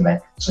squad is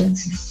like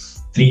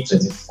 23,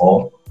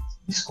 24.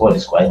 The squad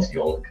is quite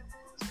young.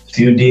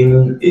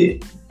 Fielding,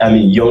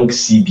 young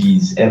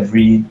CBs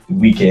every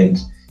weekend.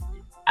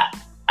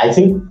 I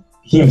think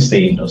him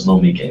staying does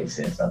not make any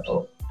sense at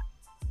all.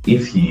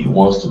 If he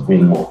wants to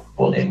win more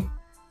for them,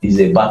 he's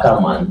a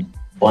Barca man,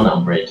 born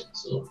and bred.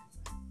 So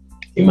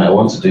he might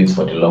want to do it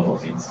for the love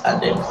of it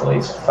and then for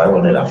his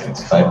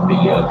 555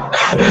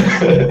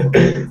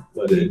 million.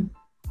 But then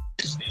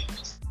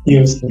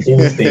him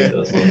staying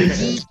does not make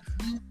sense.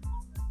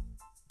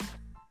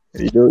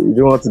 You don't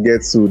want to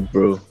get sued,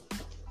 bro.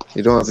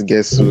 You don't want to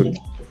get sued.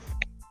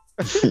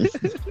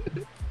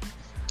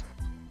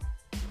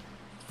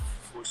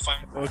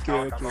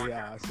 Okay,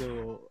 yeah.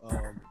 So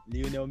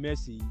Lionel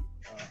Messi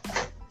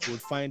will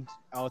find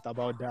out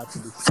about that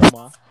this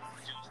summer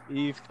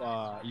if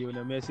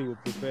Lionel Messi will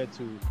prefer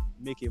to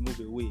make a move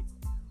away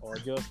or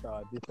just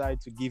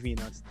decide to give in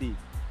and stay.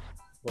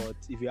 But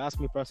if you ask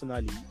me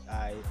personally,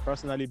 I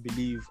personally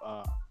believe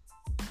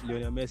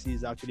Lionel Messi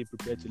is actually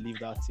prepared to leave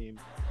that team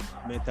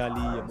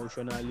mentally,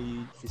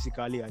 emotionally,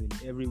 physically, and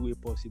in every way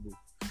possible.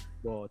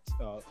 But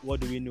what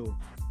do we know?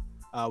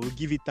 We'll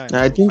give it time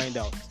to find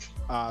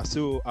out.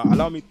 So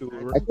allow me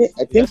to.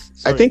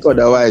 I think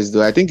otherwise,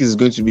 though. I think it's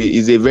going to be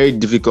a very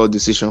difficult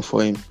decision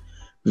for him.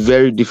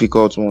 Very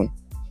difficult one.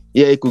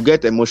 Yeah, he could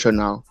get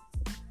emotional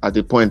at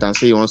the point and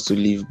say he wants to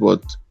leave,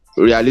 but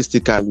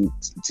realistically,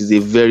 it is a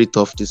very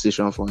tough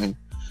decision for him.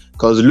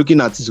 Because looking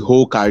at his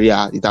whole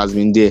career, it has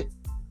been there.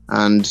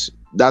 And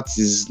that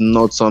is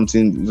not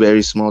something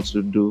very small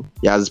to do.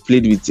 He has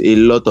played with a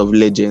lot of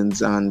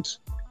legends, and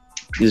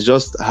it's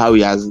just how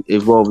he has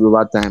evolved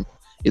over time.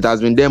 It has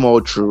been them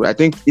all through. I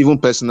think even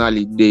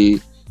personally, they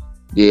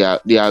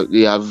have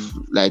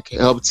like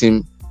helped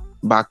him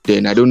back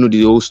then. I don't know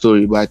the whole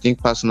story, but I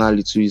think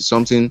personally too is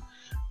something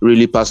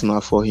really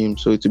personal for him.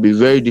 So it will be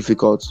very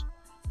difficult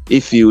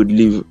if he would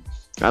leave.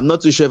 I'm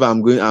not too sure if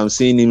I'm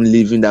seeing him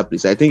leaving that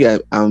place. I think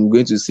I'm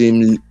going to see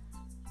him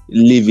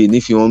leaving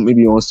if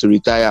maybe he wants to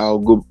retire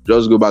or go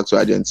back to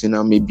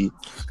Argentina maybe.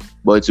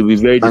 But it will be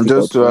very difficult.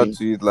 And just to for add him.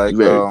 to it, like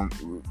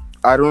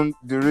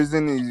the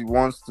reason he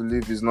wants to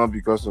leave is not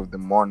because of the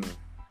money.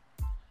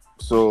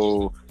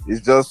 So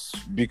it's just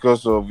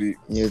because of it.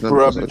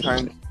 Probably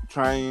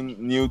trying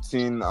new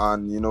thing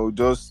and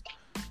just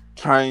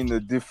trying a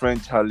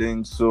different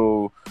challenge.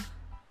 So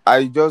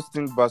I just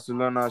think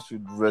Barcelona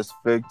should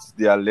respect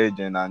their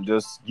legend and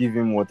just give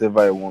him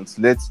whatever he wants.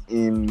 Let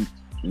him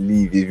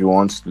leave if he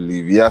wants to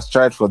leave. He has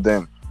tried for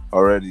them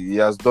already. He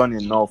has done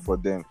enough for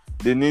them.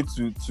 They need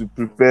to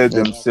prepare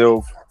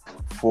themselves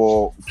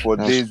for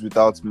days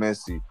without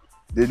Messi.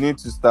 They need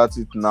to start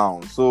it now.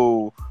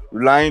 So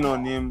relying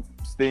on him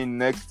staying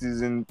next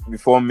season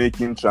before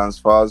making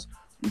transfers,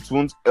 it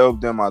won't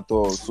help them at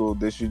all. So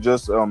they should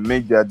just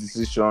make their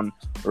decision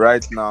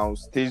right now,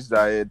 staged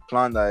ahead,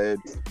 planned ahead,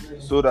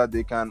 so that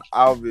they can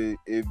have a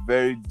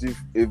very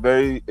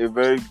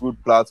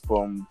good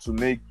platform to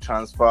make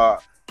transfer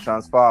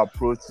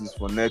approaches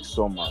for next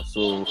summer.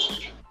 So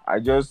I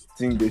just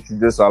think they should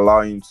just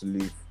allow him to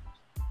leave.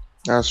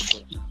 That's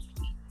true.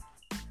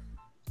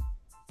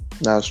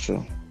 That's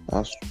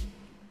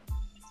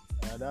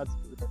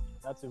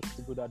a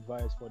good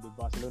advice for the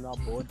Barcelona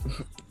board.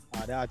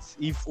 That's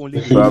if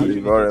only Probably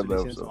they very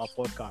listen to well. our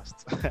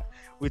podcast,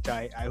 which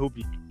I hope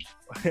you.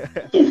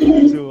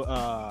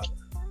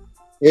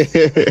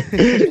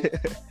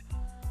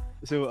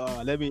 So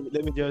let me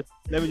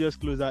just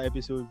close that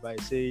episode by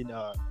saying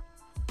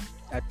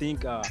I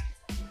think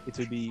it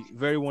will be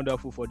very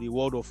wonderful for the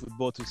world of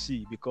football to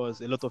see,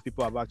 because a lot of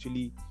people have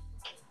actually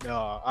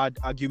had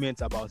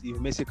arguments about if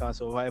Messi can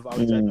survive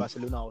outside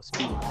Barcelona or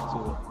Spain.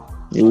 So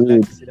he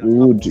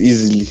would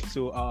easily.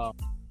 So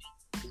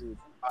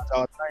at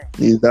our time,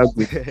 is that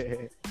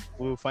good?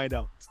 we'll find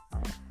out.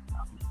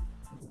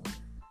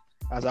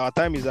 As our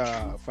time is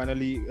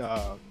finally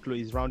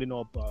is rounding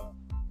up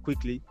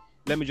quickly,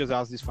 let me just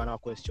ask this final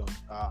question.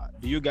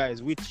 Do you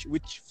guys,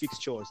 which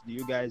fixtures do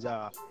you guys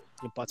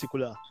in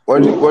particular?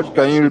 What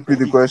can you repeat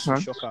the question?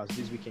 Shockers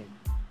this weekend.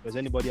 Does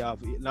anybody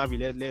have Navvy?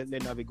 Let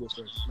Navvy go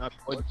first. Navvy,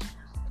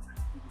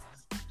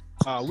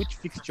 which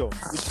fixture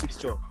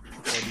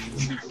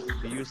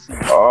do you see?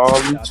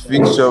 Which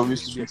fixture?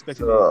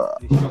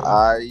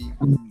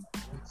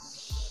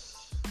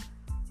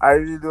 I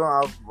really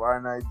don't have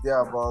an idea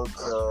about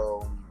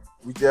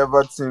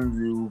whichever team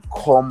will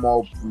come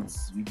up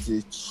with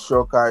a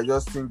shocker. I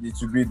just think it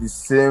will be the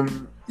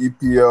same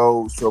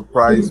EPL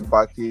surprise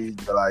package,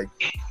 like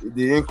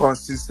the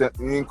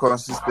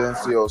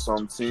inconsistency of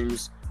some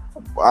teams.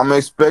 I'm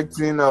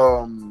expecting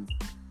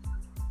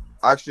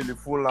actually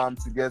Fulham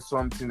to get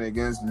something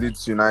against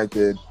Leeds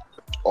United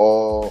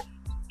or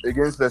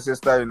against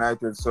Leicester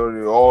United,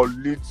 or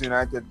Leeds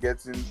United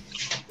getting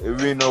a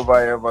win over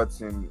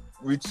Everton,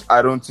 which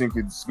I don't think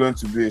it's going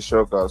to be a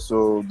shocker.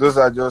 So those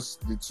are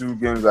just the two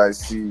games I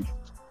see.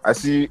 I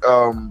see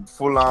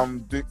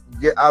Fulham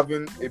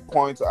having a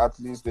point at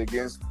least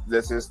against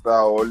Leicester,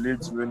 or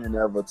Leeds winning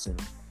Everton.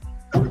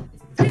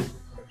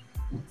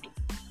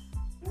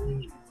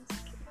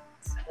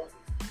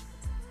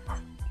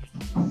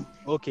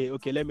 Okay.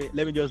 Let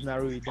me just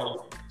narrow it down,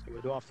 so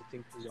we don't have to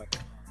think too much.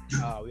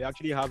 We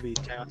actually have a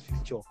giant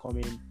fixture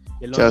coming.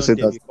 A London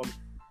derby coming.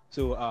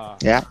 So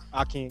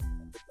Akin,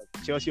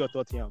 Chelsea or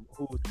Tottenham?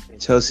 Who would you say?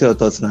 Chelsea or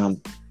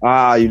Tottenham?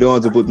 You don't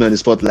want to put me on the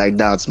spot like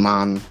that,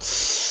 man.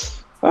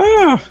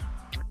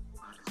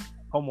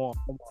 Come on.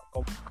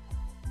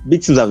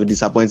 Big teams have been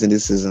disappointing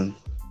this season,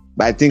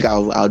 but I think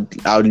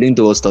I'll lean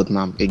towards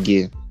Tottenham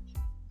again.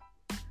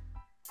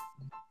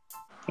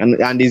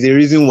 And there's a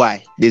reason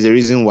why.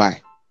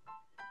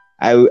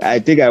 I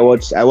think I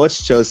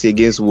watched Chelsea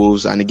against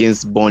Wolves and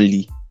against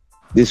Burnley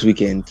this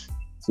weekend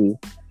too,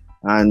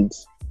 and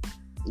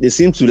they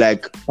seem to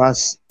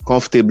pass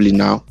comfortably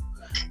now.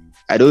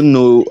 I don't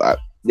know.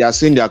 They are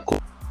saying they are a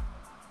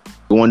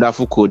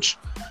wonderful coach,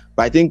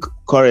 but I think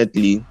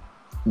currently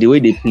the way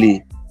they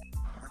play,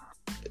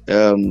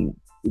 it will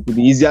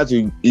be easier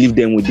to leave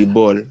them with the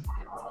ball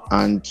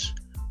and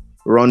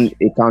run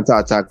a counter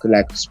attack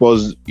like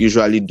Spurs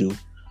usually do.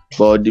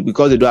 But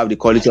because they don't have the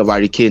quality of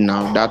Harry Kane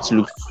now, that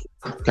looks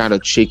kind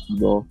of shaky.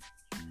 But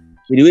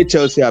with the way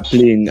Chelsea are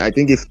playing, I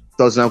think if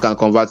Tottenham can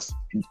convert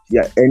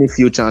any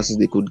few chances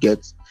they could get,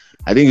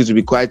 I think it will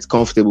be quite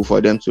comfortable for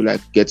them to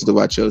get it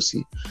over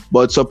Chelsea.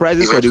 But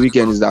surprises for the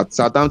weekend is that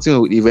Southampton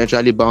will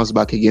eventually bounce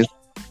back against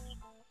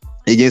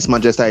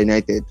Manchester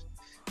United.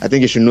 I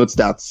think you should note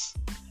that.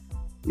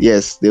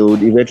 Yes, they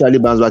would eventually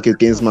bounce back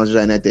against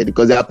Manchester United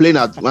because they are playing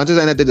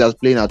Manchester United is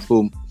playing at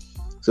home.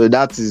 So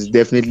that is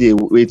definitely a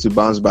way to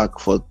bounce back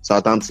for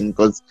Southampton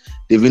because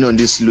they've been on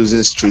this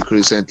losing streak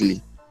recently,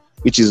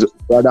 which is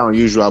rather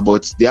unusual,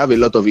 but they have a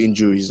lot of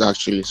injuries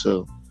actually.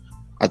 So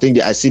I think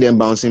I see them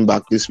bouncing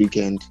back this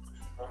weekend.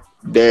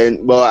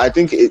 But I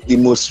think the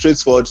most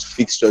straightforward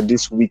fixture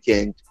this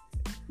weekend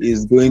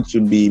is going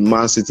to be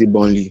Man City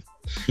Burnley.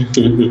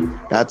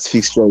 That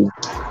fixture is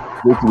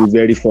going to be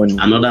very funny.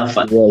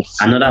 Yes.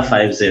 Another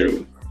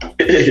 5-0.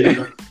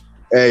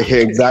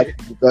 Exactly,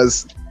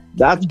 because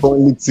that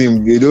Burnley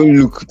team, they don't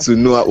look to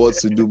know what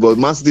to do, but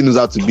Man City knows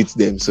how to beat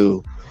them,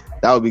 so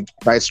that will be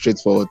quite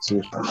straightforward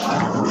too.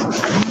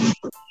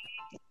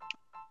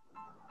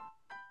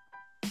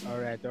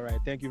 All right.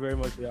 Thank you very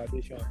much for your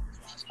addition.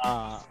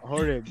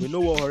 Horeb, we know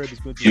what Horeb is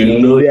going to You do.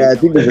 know, Yeah, I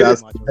think we should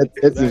ask.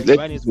 Let's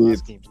Let's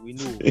ask him. We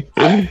know.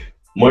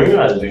 Mourinho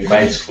has been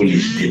quite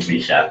foolish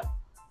lately, Sha.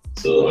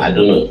 So I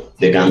don't know.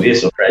 There can be a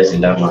surprise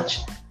in that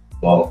match.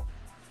 But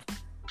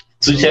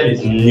Tuchel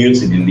is new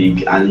to the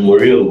league, and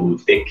Mourinho will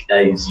take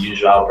his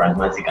usual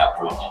pragmatic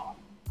approach.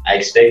 I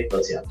expect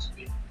Tottenham to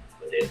win,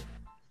 but then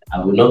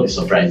I would not be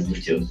surprised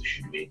if Chelsea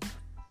should win,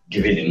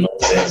 given the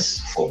nonsense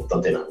from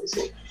Tottenham.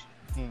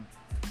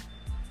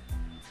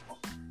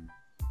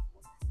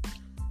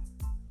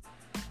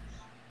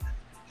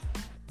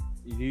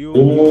 I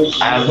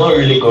have not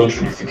really gone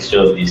through the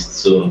fixture list,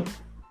 so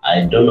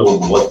I don't know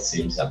what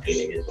teams are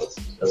playing against what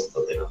teams. Just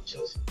Tottenham,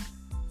 Chelsea.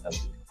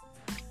 That's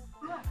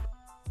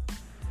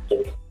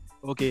it.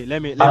 Okay,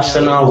 let me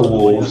Arsenal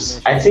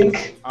Wolves. I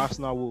think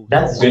Arsenal Wolves.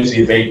 that is going to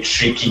be a very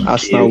tricky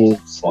Arsenal game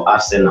Wolves. for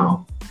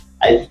Arsenal.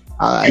 I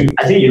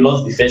think you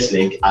lost the first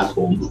leg at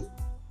home.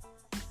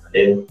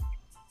 Then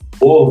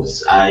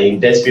Wolves are in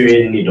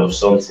desperate need of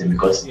something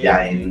because they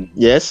are in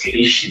Yes.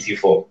 really shitty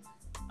form.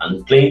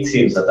 And playing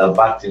teams that are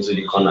backed into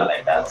the corner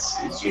like that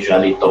is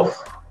usually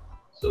tough.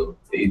 So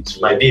it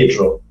might be a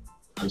draw.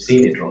 I'm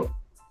seeing a draw.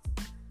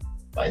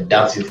 But I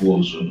doubt if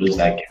Wolves will lose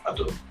that game at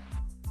all.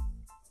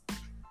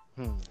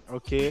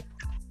 Okay.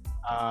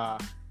 I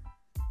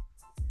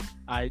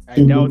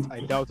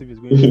doubt if it's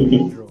going to be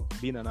a draw.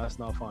 Being an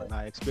Arsenal fan,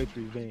 I expect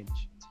revenge.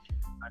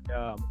 And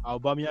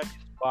Aubameyang is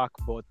back,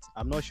 but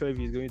I'm not sure if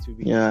he's going to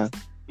be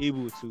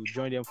able to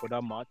join them for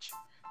that match.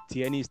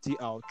 Tierney is still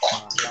out.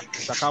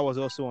 Saka was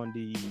also on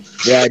the.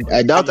 Yeah,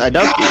 I doubt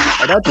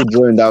to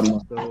join that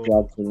match. So,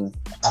 actually,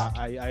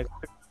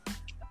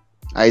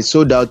 I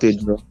so doubt a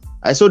draw.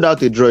 I so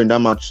doubt a draw in that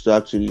match. So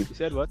actually, you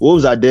said what?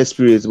 Wolves are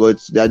desperate,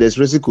 but their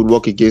desperation could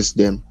work against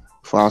them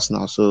for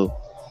Arsenal. So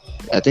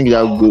I think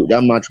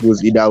that match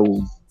goes either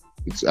way.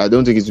 I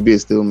don't think it will be a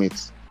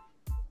stalemate.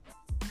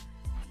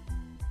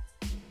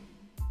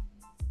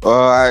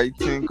 I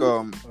think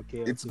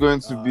it's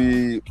going to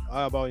be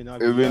how about you now?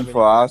 a win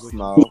for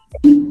Arsenal.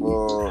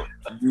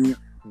 The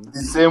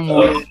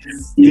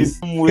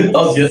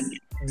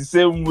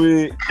same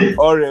way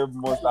Horeb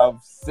must have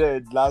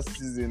said last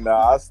season that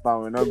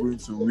Arsenal were not going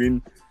to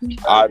win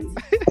at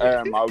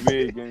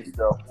away against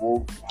the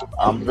Wolves.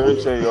 I'm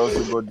very sure he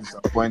also got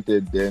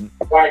disappointed then.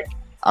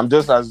 I'm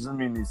just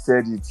assuming he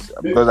said it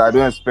because I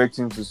don't expect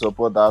him to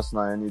support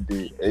Arsenal any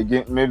day.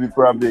 Again,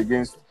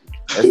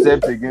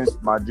 except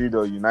against Madrid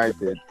or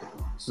United.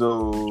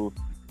 So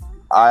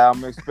I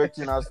am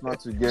expecting Arsenal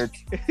to get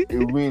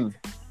a win.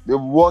 The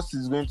worst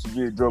is going to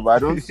be a draw, but I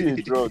don't see a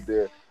draw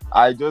there.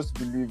 I just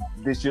believe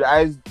they should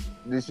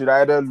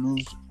either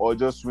lose or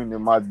just win the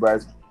match.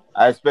 But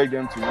I expect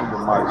them to win the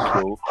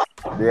match. So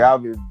they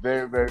have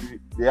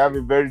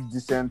a very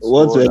decent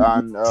squad,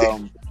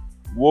 and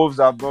Wolves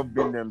have not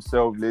been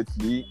themselves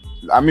lately.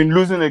 I mean,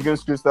 losing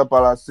against Crystal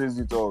Palace says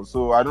it all.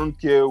 So I don't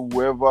care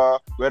whether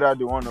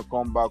they want to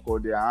come back or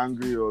they're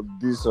angry or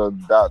this or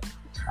that.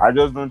 I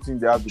just don't think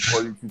they have the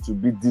quality to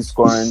beat this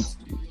current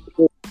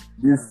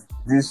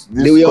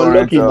they were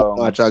unlucky in that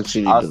match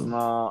actually.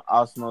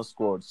 Arsenal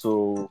squad.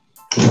 So,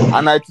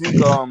 and I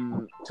think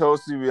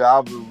Chelsea will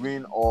have a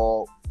win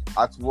or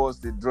at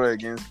worst a draw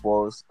against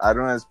Spurs. I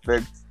don't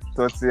expect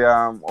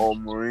Tottenham or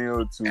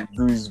Mourinho to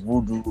do his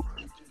voodoo.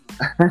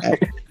 I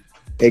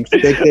don't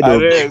expect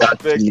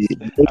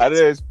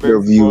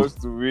Spurs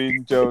to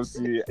win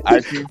Chelsea. I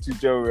think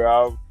Tuchel will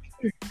have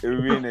a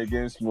win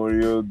against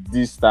Mourinho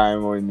this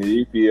time or in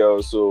the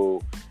EPL.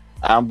 So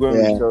I'm going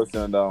with Chelsea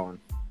on that one.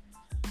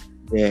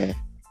 Yeah.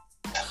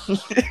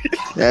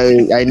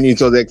 I knew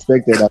it was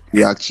expected that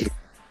we actually.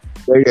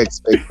 Very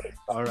expected.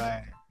 All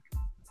right.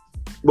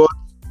 But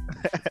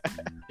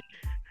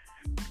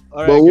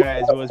all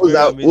right, guys.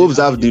 Wolves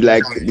have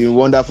the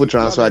wonderful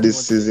transfer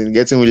this season.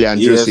 Getting Willian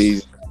Jose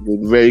is a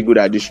very good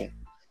addition.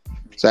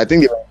 So I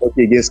think they were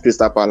okay against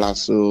Crystal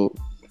Palace. So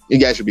you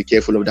guys should be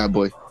careful of that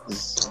boy.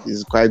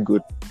 He's quite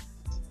good.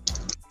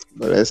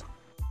 But let's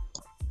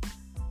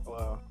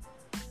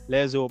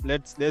hope.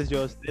 Let's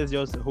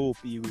just hope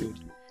he will.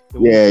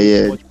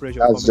 Yeah.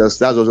 That's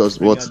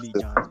what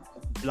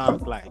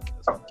blank like.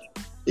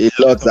 A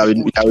lot that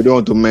we don't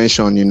want to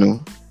mention, you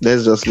know.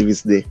 Let's just leave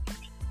it there.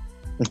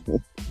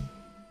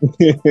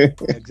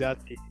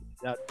 Exactly.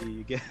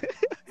 You get.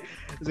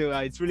 So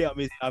it's really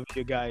amazing having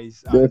you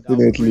guys. Definitely. I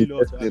would really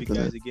love to have you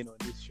guys again on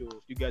this show.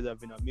 You guys have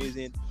been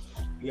amazing.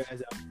 You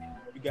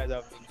guys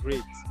have been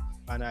great,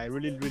 and I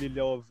really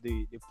love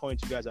the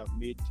points you guys have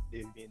made.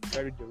 They've been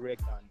very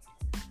direct and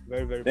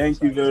very very. Thank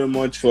precise. you very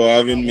much for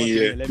having me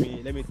here. Let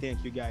me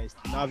thank you guys.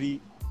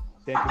 Navvy,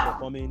 thank you for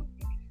coming.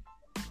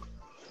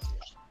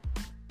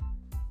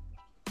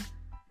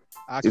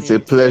 It's a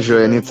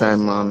pleasure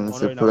anytime, man.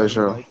 It's a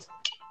pleasure.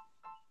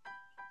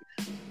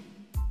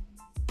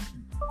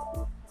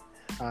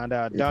 And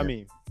Yeah.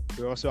 Dami,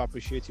 we also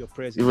appreciate your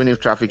presence. Even if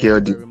traffic Thank you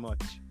held you. very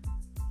much.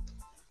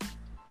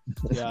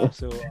 Yeah,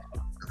 so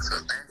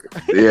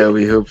Yeah,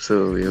 we hope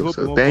so. We we hope hope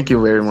so. won't Thank come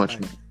you the very next much,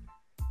 time. man.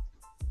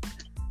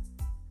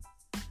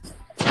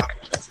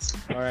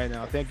 All right,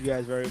 now thank you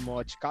guys very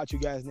much. Catch you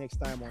guys next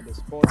time on the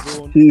Sports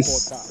Zone Peace.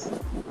 podcast.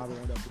 Have a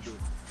wonderful day.